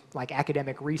images in like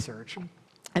academic research.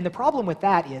 And the problem with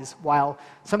that is, while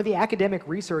some of the academic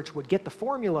research would get the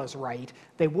formulas right,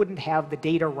 they wouldn't have the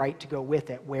data right to go with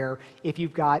it, where if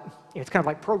you've got, it's kind of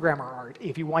like programmer art.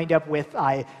 If you wind up with,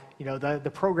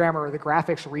 the programmer or the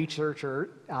graphics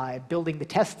researcher building the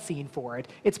test scene for it,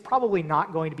 it's probably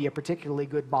not going to be a particularly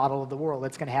good model of the world.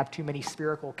 It's going to have too many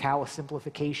spherical cow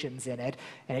simplifications in it,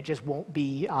 and it just won't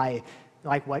be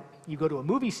like what you go to a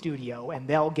movie studio and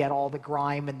they'll get all the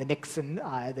grime and the nicks and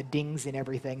the dings and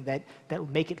everything that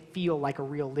make it feel like a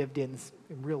real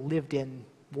lived-in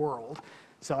world.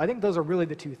 So I think those are really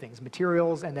the two things: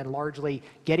 materials, and then largely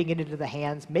getting it into the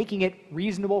hands, making it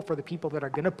reasonable for the people that are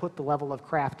going to put the level of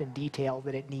craft and detail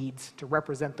that it needs to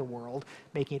represent the world,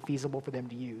 making it feasible for them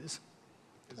to use.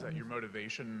 Is that your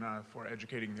motivation for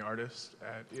educating the artists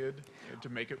at ID to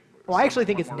make it? Well, I actually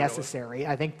think it's necessary.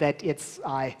 I think that it's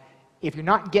if you're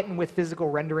not getting with physical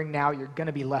rendering now, you're going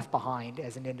to be left behind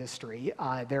as an industry.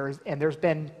 There's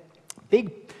been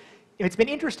big it's been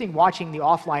interesting watching the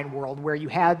offline world where you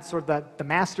had sort of the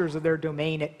masters of their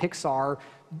domain at Pixar.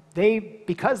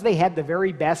 Because they had the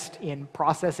very best in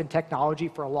process and technology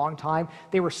for a long time,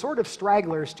 they were sort of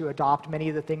stragglers to adopt many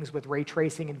of the things with ray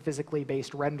tracing and physically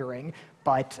based rendering.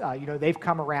 But they've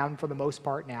come around for the most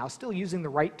part now, still using the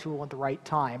right tool at the right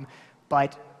time.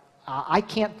 But I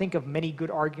can't think of many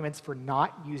good arguments for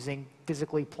not using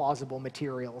physically plausible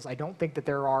materials. I don't think that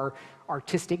there are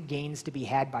artistic gains to be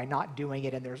had by not doing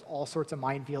it, and there's all sorts of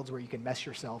minefields where you can mess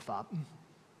yourself up.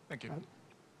 Thank you.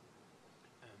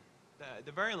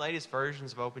 The very latest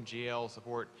versions of OpenGL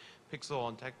support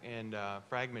pixel and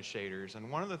fragment shaders,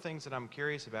 and one of the things that I'm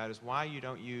curious about is why you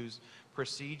don't use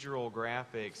procedural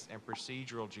graphics and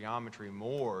procedural geometry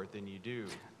more than you do.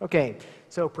 Okay,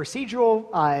 so procedural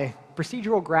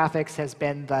graphics has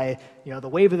been the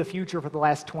wave of the future for the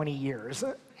last 20 years,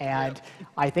 and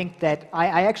I think that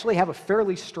I actually have a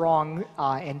fairly strong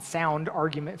and sound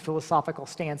philosophical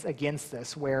stance against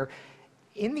this, where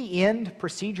in the end,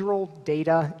 procedural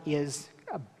data is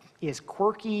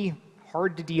quirky,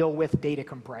 hard to deal with data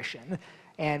compression.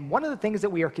 And one of the things that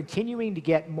we are continuing to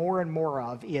get more and more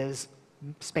of is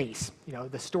space,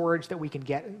 the storage that we can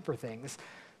get for things.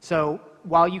 So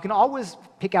while you can always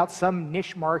pick out some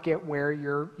niche market where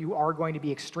you are going to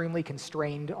be extremely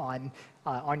constrained on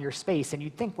your space, and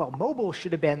you'd think, well, mobile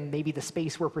should have been maybe the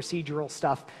space where procedural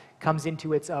stuff comes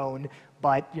into its own,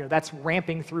 but that's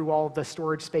ramping through all of the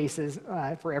storage spaces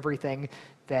for everything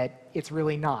that it's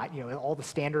really not. All the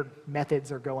standard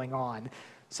methods are going on.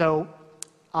 So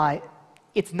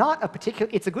it's not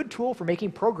it's a good tool for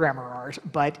making programmer art,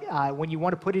 but when you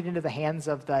want to put it into the hands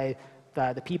of the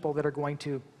people that are going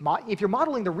to, if you're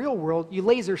modeling the real world, you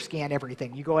laser scan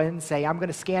everything. You go ahead and say, I'm going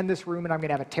to scan this room and I'm going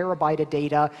to have a terabyte of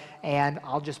data, and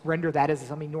I'll just render that as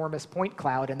some enormous point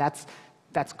cloud, and that's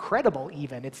credible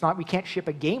even. It's not, we can't ship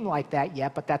a game like that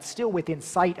yet, but that's still within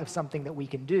sight of something that we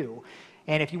can do.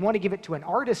 And if you want to give it to an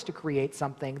artist to create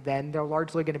something, then they're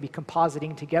largely going to be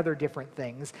compositing together different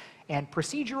things. And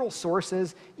procedural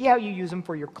sources, yeah, you use them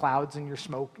for your clouds and your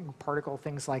smoke and particle,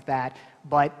 things like that,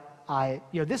 but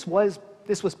this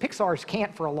was Pixar's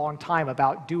cant for a long time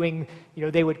about doing,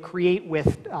 they would create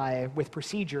with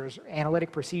procedures,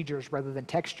 analytic procedures rather than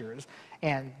textures,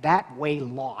 and that way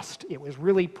lost. It was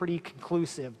really pretty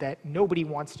conclusive that nobody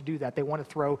wants to do that. They want to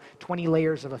throw 20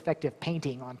 layers of effective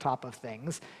painting on top of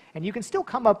things. And you can still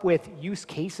come up with use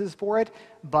cases for it,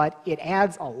 but it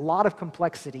adds a lot of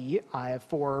complexity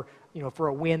for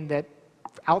a win that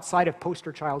outside of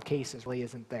poster child cases really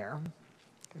isn't there.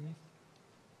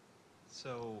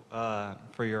 So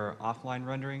for your offline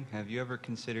rendering, have you ever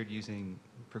considered using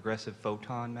progressive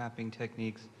photon mapping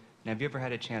techniques? And have you ever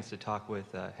had a chance to talk with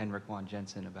Henrik von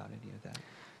Jensen about any of that?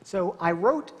 So I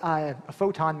wrote a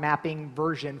photon mapping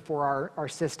version for our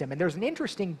system, and there's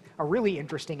a really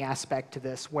interesting aspect to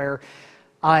this where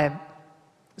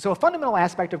so a fundamental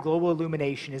aspect of global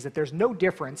illumination is that there's no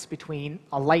difference between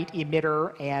a light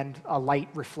emitter and a light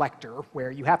reflector,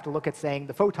 where you have to look at saying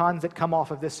the photons that come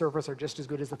off of this surface are just as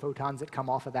good as the photons that come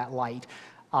off of that light.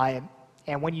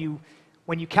 And when you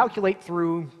calculate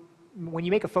through, when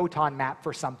you make a photon map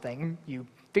for something, you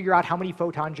figure out how many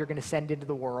photons you're going to send into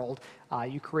the world,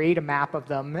 you create a map of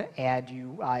them, and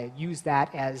you use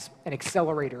that as an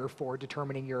accelerator for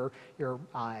determining your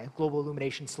global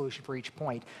illumination solution for each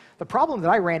point. The problem that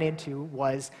I ran into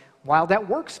was, while that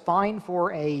works fine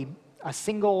for a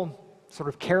single sort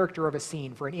of character of a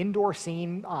scene, for an indoor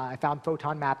scene, I found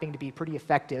photon mapping to be pretty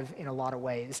effective in a lot of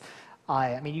ways.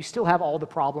 I mean, you still have all the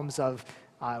problems of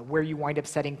where you wind up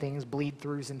setting things,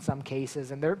 bleed-throughs in some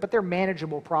cases, but they're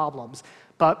manageable problems.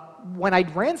 But when I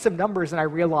ran some numbers and I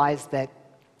realized that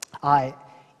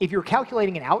if you're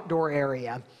calculating an outdoor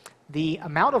area, the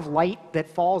amount of light that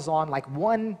falls on like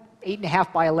one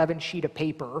 8.5 by 11 sheet of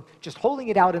paper, just holding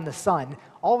it out in the sun,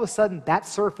 all of a sudden that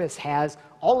surface has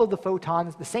all of the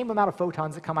photons, the same amount of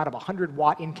photons that come out of a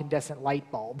 100-watt incandescent light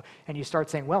bulb. And you start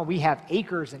saying, well, we have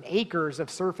acres and acres of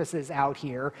surfaces out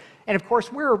here. And of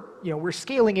course, we're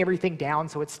scaling everything down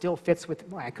so it still fits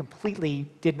with, I completely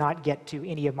did not get to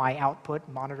any of my output,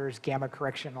 monitors, gamma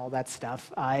correction, all that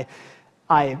stuff.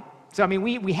 So I mean,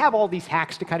 we have all these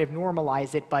hacks to kind of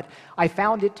normalize it, but I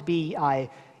found it to be,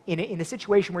 in a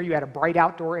situation where you had a bright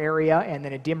outdoor area and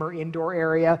then a dimmer indoor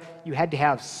area, you had to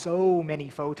have so many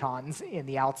photons in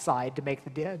the outside to make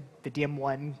the dim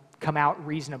one come out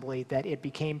reasonably that it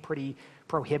became pretty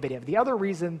prohibitive. The other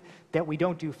reason that we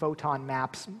don't do photon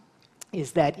maps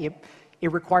is that it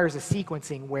requires a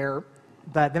sequencing where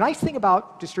the nice thing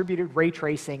about distributed ray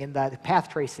tracing and the path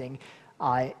tracing,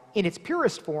 In its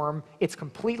purest form, it's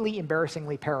completely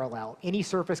embarrassingly parallel. Any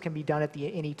surface can be done at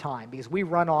any time because we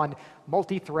run on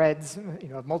multi-threads,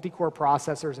 multi-core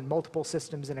processors and multiple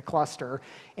systems in a cluster.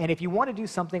 And if you want to do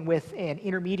something with an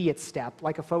intermediate step,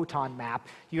 like a photon map,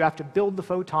 you have to build the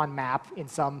photon map in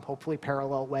some hopefully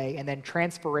parallel way and then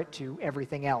transfer it to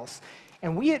everything else.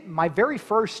 And my very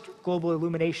first global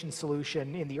illumination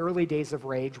solution in the early days of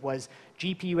Rage was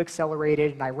GPU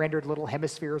accelerated, and I rendered little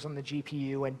hemispheres on the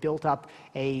GPU and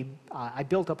I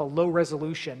built up a low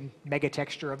resolution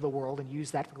megatexture of the world and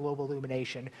used that for global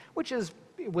illumination, which was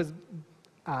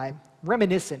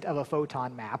reminiscent of a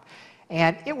photon map.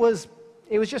 And it was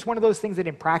just one of those things that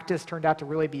in practice turned out to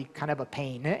really be kind of a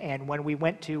pain. And when we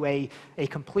went to a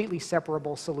completely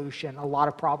separable solution, a lot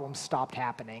of problems stopped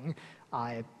happening.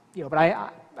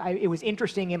 But it was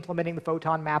interesting implementing the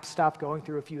photon map stuff, going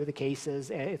through a few of the cases.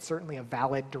 It's certainly a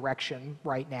valid direction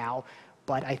right now,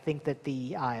 but I think that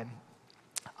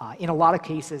in a lot of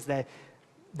cases, the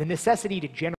necessity to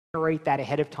generate that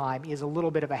ahead of time is a little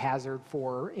bit of a hazard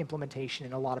for implementation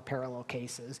in a lot of parallel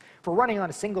cases. For running on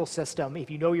a single system,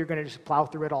 if you know you're going to just plow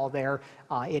through it all there,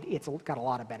 it's got a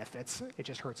lot of benefits. It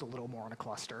just hurts a little more on a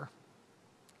cluster.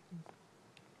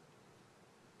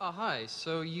 Hi,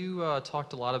 so you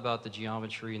talked a lot about the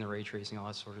geometry and the ray tracing, all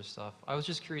that sort of stuff. I was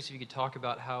just curious if you could talk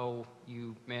about how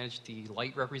you manage the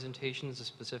light representations,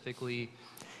 specifically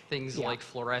things like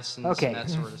fluorescence and that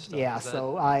sort of stuff. Yeah,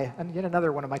 so and yet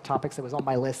another one of my topics that was on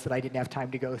my list that I didn't have time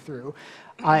to go through.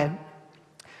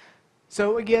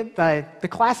 So again, the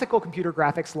classical computer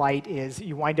graphics light is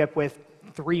you wind up with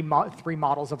three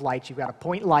models of lights. You've got a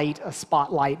point light, a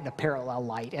spotlight, and a parallel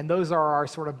light. And those are our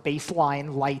sort of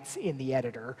baseline lights in the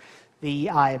editor. We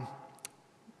augment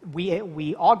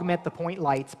the point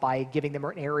lights by giving them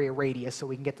an area radius so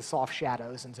we can get the soft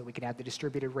shadows and so we can add the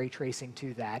distributed ray tracing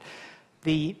to that.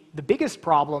 The biggest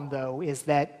problem, though, is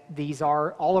that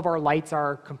all of our lights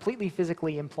are completely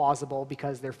physically implausible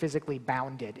because they're physically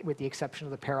bounded, with the exception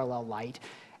of the parallel light.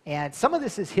 And some of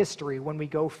this is history when we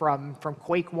go from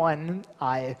QuakeCon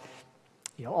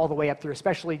all the way up through,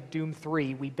 especially Doom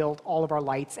 3, we built all of our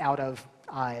lights out of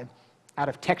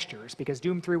textures because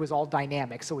Doom 3 was all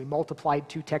dynamic, so we multiplied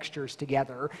two textures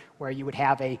together where you would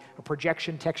have a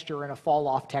projection texture and a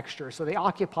fall-off texture. So they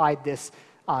occupied this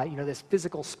this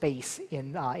physical space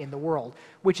in the world,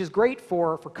 which is great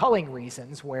for culling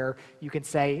reasons, where you can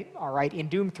say, all right, in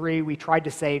Doom 3, we tried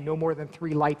to say no more than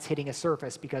 3 lights hitting a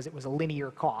surface because it was a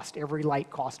linear cost. Every light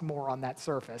cost more on that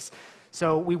surface.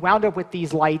 So we wound up with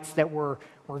these lights that were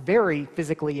very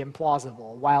physically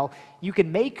implausible. While you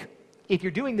can make, if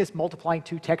you're doing this multiplying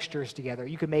two textures together,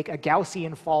 you can make a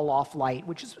Gaussian fall-off light,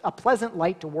 which is a pleasant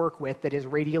light to work with that is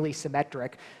radially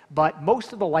symmetric, but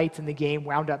most of the lights in the game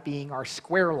wound up being our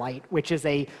square light, which is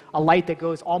a light that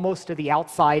goes almost to the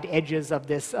outside edges of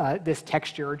this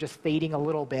texture, just fading a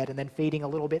little bit and then fading a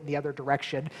little bit in the other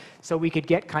direction, so we could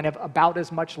get kind of about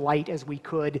as much light as we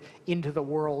could into the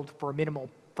world for a minimal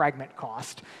fragment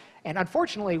cost. And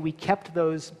unfortunately, we kept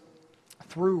those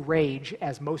through Rage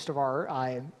as most of our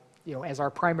as our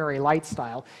primary light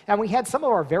style. And we had some of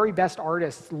our very best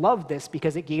artists love this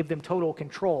because it gave them total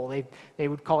control. They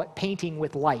would call it painting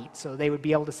with light. So they would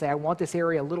be able to say, I want this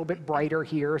area a little bit brighter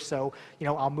here, so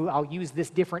I'll use this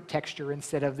different texture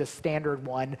instead of the standard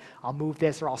one. I'll move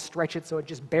this, or I'll stretch it so it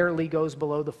just barely goes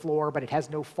below the floor, but it has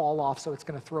no fall off, so it's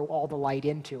going to throw all the light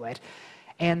into it.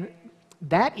 And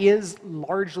that is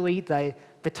largely the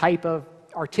type of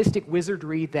artistic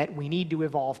wizardry that we need to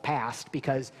evolve past,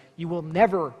 because you will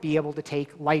never be able to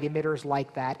take light emitters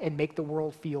like that and make the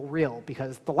world feel real,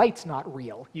 because the light's not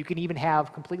real. You can even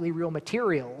have completely real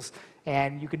materials,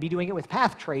 and you could be doing it with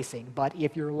path tracing, but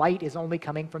if your light is only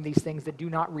coming from these things that do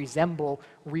not resemble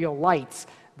real lights,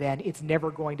 then it's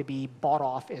never going to be bought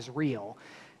off as real.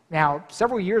 Now,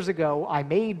 several years ago, I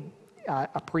made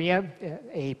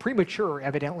a premature,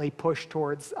 evidently, push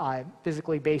towards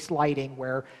physically based lighting,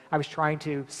 where I was trying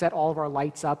to set all of our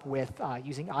lights up with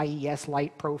using IES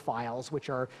light profiles, which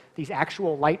are these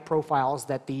actual light profiles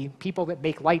that the people that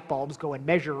make light bulbs go and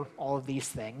measure all of these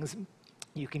things.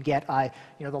 You can get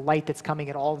the light that's coming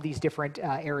at all of these different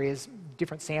areas,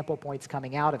 different sample points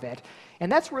coming out of it.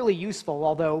 And that's really useful,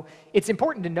 although it's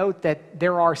important to note that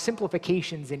there are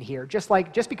simplifications in here.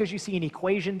 Just because you see an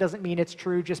equation doesn't mean it's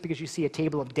true. Just because you see a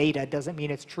table of data doesn't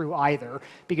mean it's true either,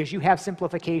 because you have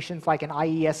simplifications like an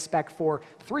IES spec for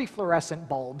 3 fluorescent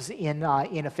bulbs in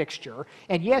a fixture.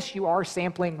 And yes, you are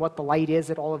sampling what the light is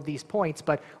at all of these points,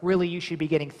 but really you should be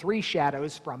getting 3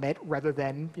 shadows from it rather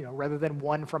than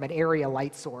one from an area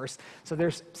light source. So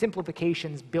there's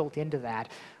simplifications built into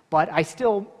that. But I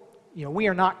still we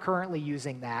are not currently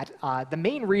using that. The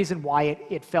main reason why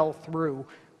it fell through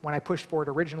when I pushed for it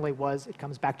originally was it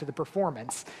comes back to the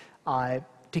performance.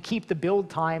 To keep the build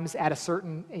times at a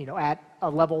certain, at a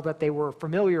level that they were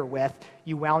familiar with,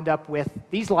 you wound up with,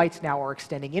 these lights now are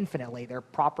extending infinitely. They're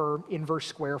proper inverse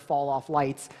square fall-off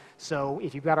lights. So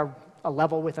if you've got a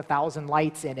level with 1,000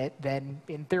 lights in it, then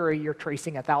in theory you're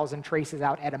tracing 1,000 traces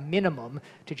out at a minimum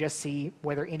to just see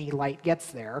whether any light gets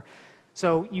there.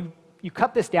 So you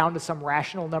cut this down to some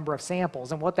rational number of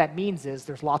samples, and what that means is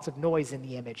there's lots of noise in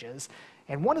the images.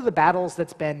 And one of the battles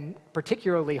that's been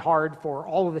particularly hard for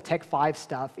all of the Tech 5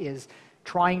 stuff is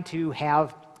trying to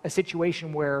have a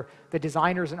situation where the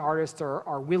designers and artists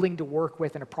are willing to work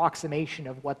with an approximation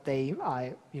of what they,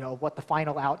 what the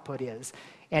final output is.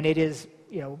 And it is,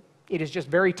 it is just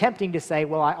very tempting to say,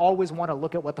 well, I always want to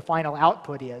look at what the final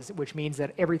output is, which means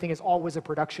that everything is always a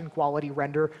production quality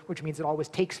render, which means it always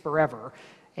takes forever.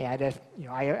 And if,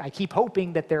 I keep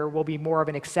hoping that there will be more of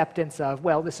an acceptance of,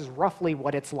 well, this is roughly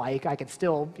what it's like. I can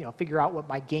still figure out what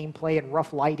my gameplay and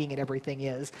rough lighting and everything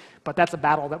is. But that's a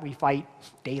battle that we fight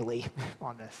daily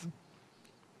on this.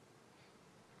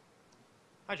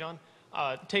 Hi, John.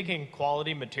 Taking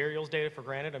quality materials data for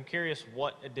granted, I'm curious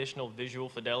what additional visual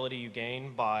fidelity you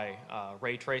gain by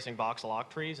ray tracing voxel lock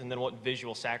trees, and then what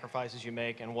visual sacrifices you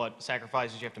make and what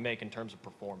sacrifices you have to make in terms of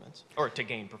performance, or to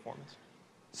gain performance.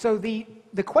 So the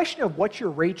question of what you're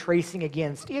ray tracing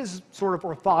against is sort of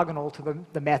orthogonal to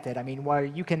the method. I mean, while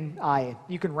you can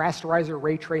rasterize or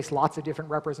ray trace lots of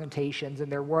different representations, and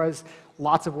there was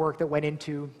lots of work that went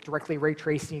into directly ray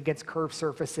tracing against curved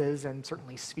surfaces and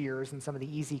certainly spheres in some of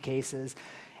the easy cases.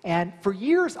 And for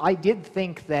years, I did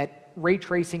think that ray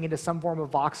tracing into some form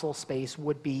of voxel space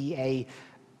would be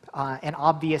an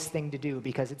obvious thing to do,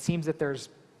 because it seems that there's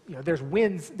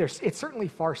wins. It's certainly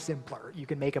far simpler. You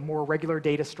can make a more regular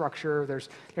data structure.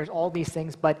 There's all these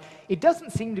things, but it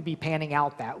doesn't seem to be panning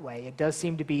out that way. It does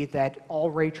seem to be that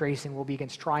all ray tracing will be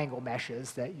against triangle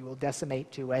meshes, that you will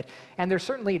decimate to it. And there's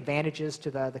certainly advantages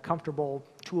to the comfortable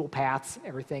tool paths,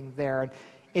 everything there. And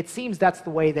it seems that's the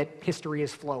way that history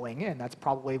is flowing, and that's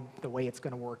probably the way it's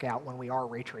going to work out when we are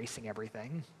ray tracing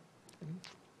everything.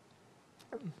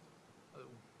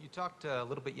 You talked a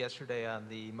little bit yesterday on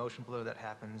the motion blur that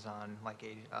happens on like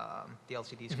the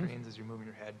LCD screens as you're moving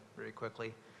your head very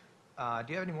quickly. Do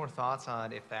you have any more thoughts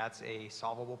on if that's a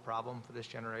solvable problem for this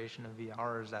generation of VR,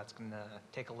 or is that going to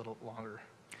take a little longer?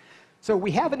 So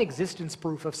we have an existence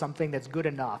proof of something that's good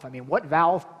enough. I mean, what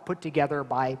Valve put together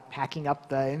by hacking up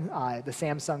the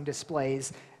Samsung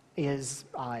displays is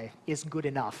good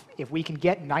enough. If we can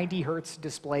get 90 hertz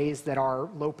displays that are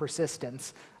low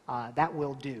persistence, that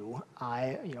will do.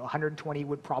 120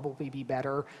 would probably be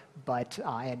better, but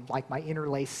and like my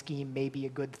interlace scheme may be a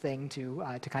good thing to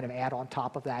kind of add on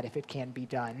top of that if it can be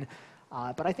done.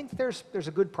 But I think there's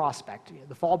a good prospect.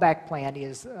 The fallback plan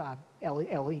is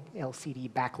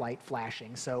LCD backlight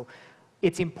flashing, so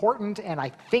it's important, and I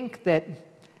think that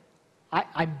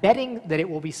I'm betting that it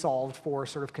will be solved for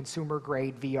sort of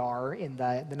consumer-grade VR in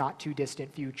the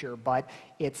not-too-distant future, but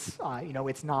it's,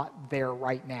 it's not there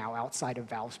right now outside of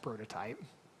Valve's prototype.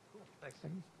 Cool. Thanks.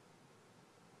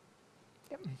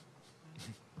 Yep.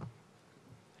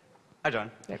 Hi, John.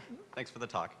 Yep. Thanks for the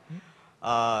talk.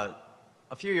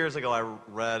 A few years ago, I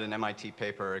read an MIT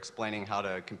paper explaining how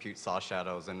to compute saw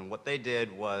shadows, and what they did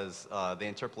was they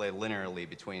interpolated linearly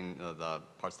between the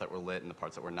parts that were lit and the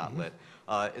parts that were not lit.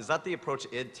 Is that the approach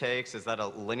id takes? Is that a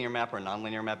linear map or a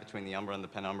nonlinear map between the umbra and the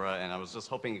penumbra? And I was just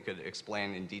hoping you could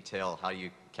explain in detail how you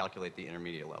calculate the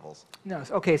intermediate levels. No,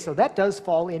 okay, so that does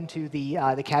fall into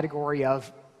the category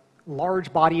of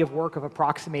large body of work of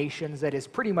approximations that is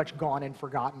pretty much gone and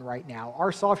forgotten right now.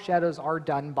 Our soft shadows are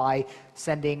done by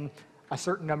sending a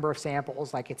certain number of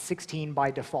samples, like it's 16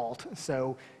 by default.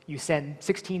 So you send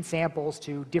 16 samples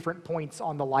to different points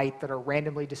on the light that are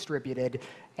randomly distributed,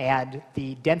 and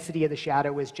the density of the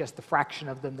shadow is just the fraction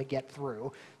of them that get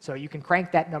through. So you can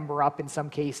crank that number up in some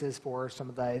cases for some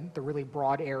of the really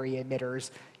broad area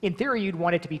emitters. In theory, you'd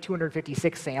want it to be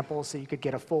 256 samples so you could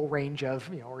get a full range of,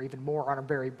 or even more on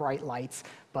very bright lights.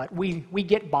 But we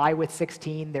get by with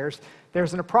 16.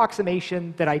 There's an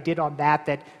approximation that I did on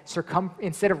that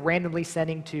instead of randomly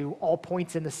sending to all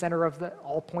points in the center of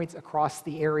all points across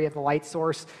the area of the light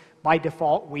source, by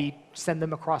default, we send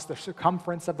them across the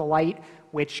circumference of the light,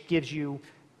 which gives you,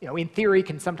 in theory,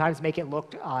 can sometimes make it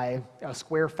look a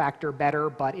square factor better,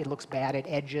 but it looks bad at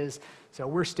edges. So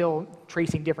we're still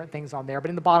tracing different things on there. But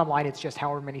in the bottom line, it's just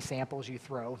however many samples you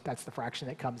throw. That's the fraction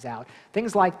that comes out.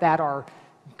 Things like that are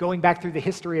going back through the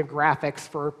history of graphics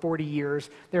for 40 years.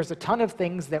 There's a ton of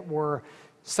things that were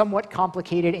somewhat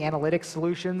complicated analytic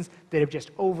solutions that have just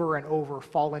over and over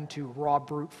fallen to raw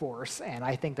brute force, and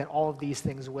I think that all of these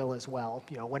things will as well.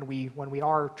 You know, when we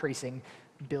are tracing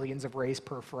billions of rays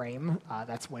per frame,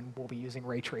 that's when we'll be using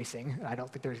ray tracing. I don't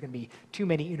think there's going to be too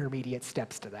many intermediate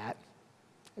steps to that.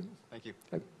 Thank you.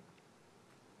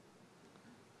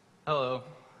 Hello.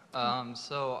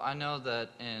 So I know that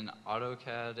in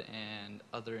AutoCAD and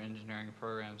other engineering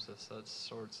programs of such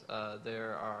sorts,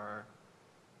 there are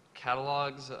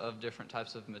catalogs of different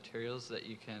types of materials that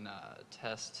you can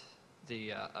test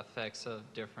the effects of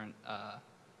different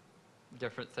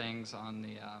things on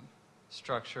the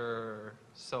structure,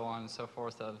 so on and so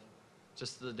forth, of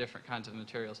just the different kinds of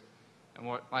materials. And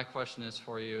what my question is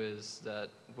for you is that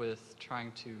with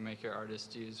trying to make your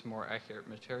artists use more accurate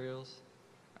materials,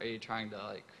 are you trying to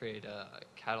like create a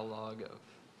catalog of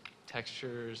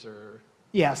textures or?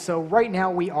 Yeah, so right now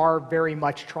we are very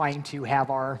much trying to have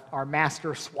our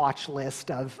master swatch list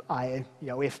of, you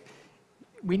know, if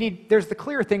we need, there's the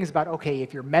clear things about, okay,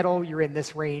 if you're metal, you're in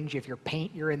this range, if you're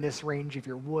paint, you're in this range, if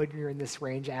you're wood, you're in this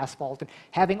range, asphalt, and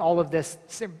having all of this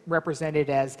represented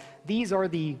as these are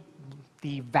the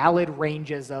valid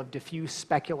ranges of diffuse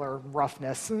specular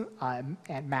roughness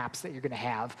and maps that you're going to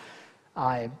have.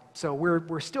 So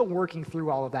we're still working through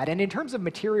all of that. And in terms of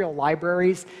material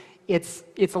libraries, it's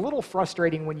a little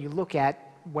frustrating when you look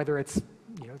at whether it's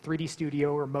 3D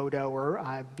Studio or Modo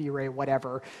or V-Ray,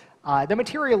 whatever. The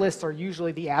material lists are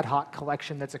usually the ad hoc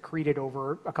collection that's accreted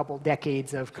over a couple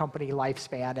decades of company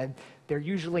lifespan, and they're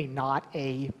usually not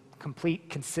a complete,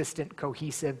 consistent,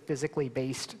 cohesive, physically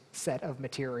based set of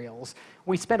materials.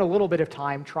 We spent a little bit of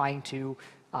time trying to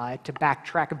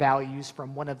backtrack values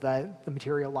from one of the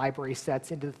material library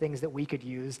sets into the things that we could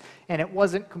use, and it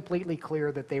wasn't completely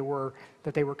clear that they were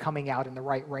coming out in the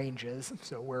right ranges.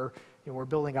 So we're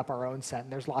building up our own set,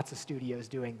 and there's lots of studios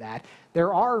doing that.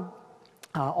 There are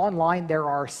online there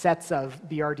are sets of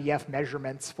BRDF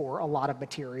measurements for a lot of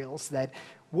materials that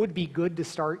would be good to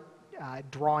start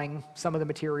drawing some of the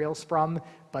materials from,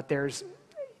 but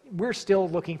we're still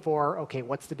looking for, okay,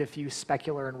 what's the diffuse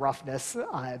specular and roughness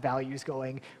values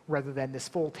going, rather than this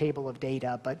full table of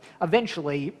data. But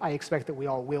eventually, I expect that we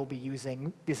all will be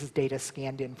using, this is data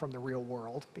scanned in from the real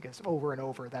world, because over and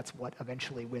over, that's what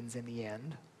eventually wins in the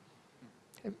end.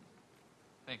 Okay.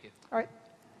 Thank you. All right.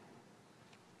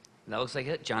 That looks like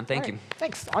it. John, thank you.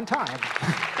 Thanks. On time.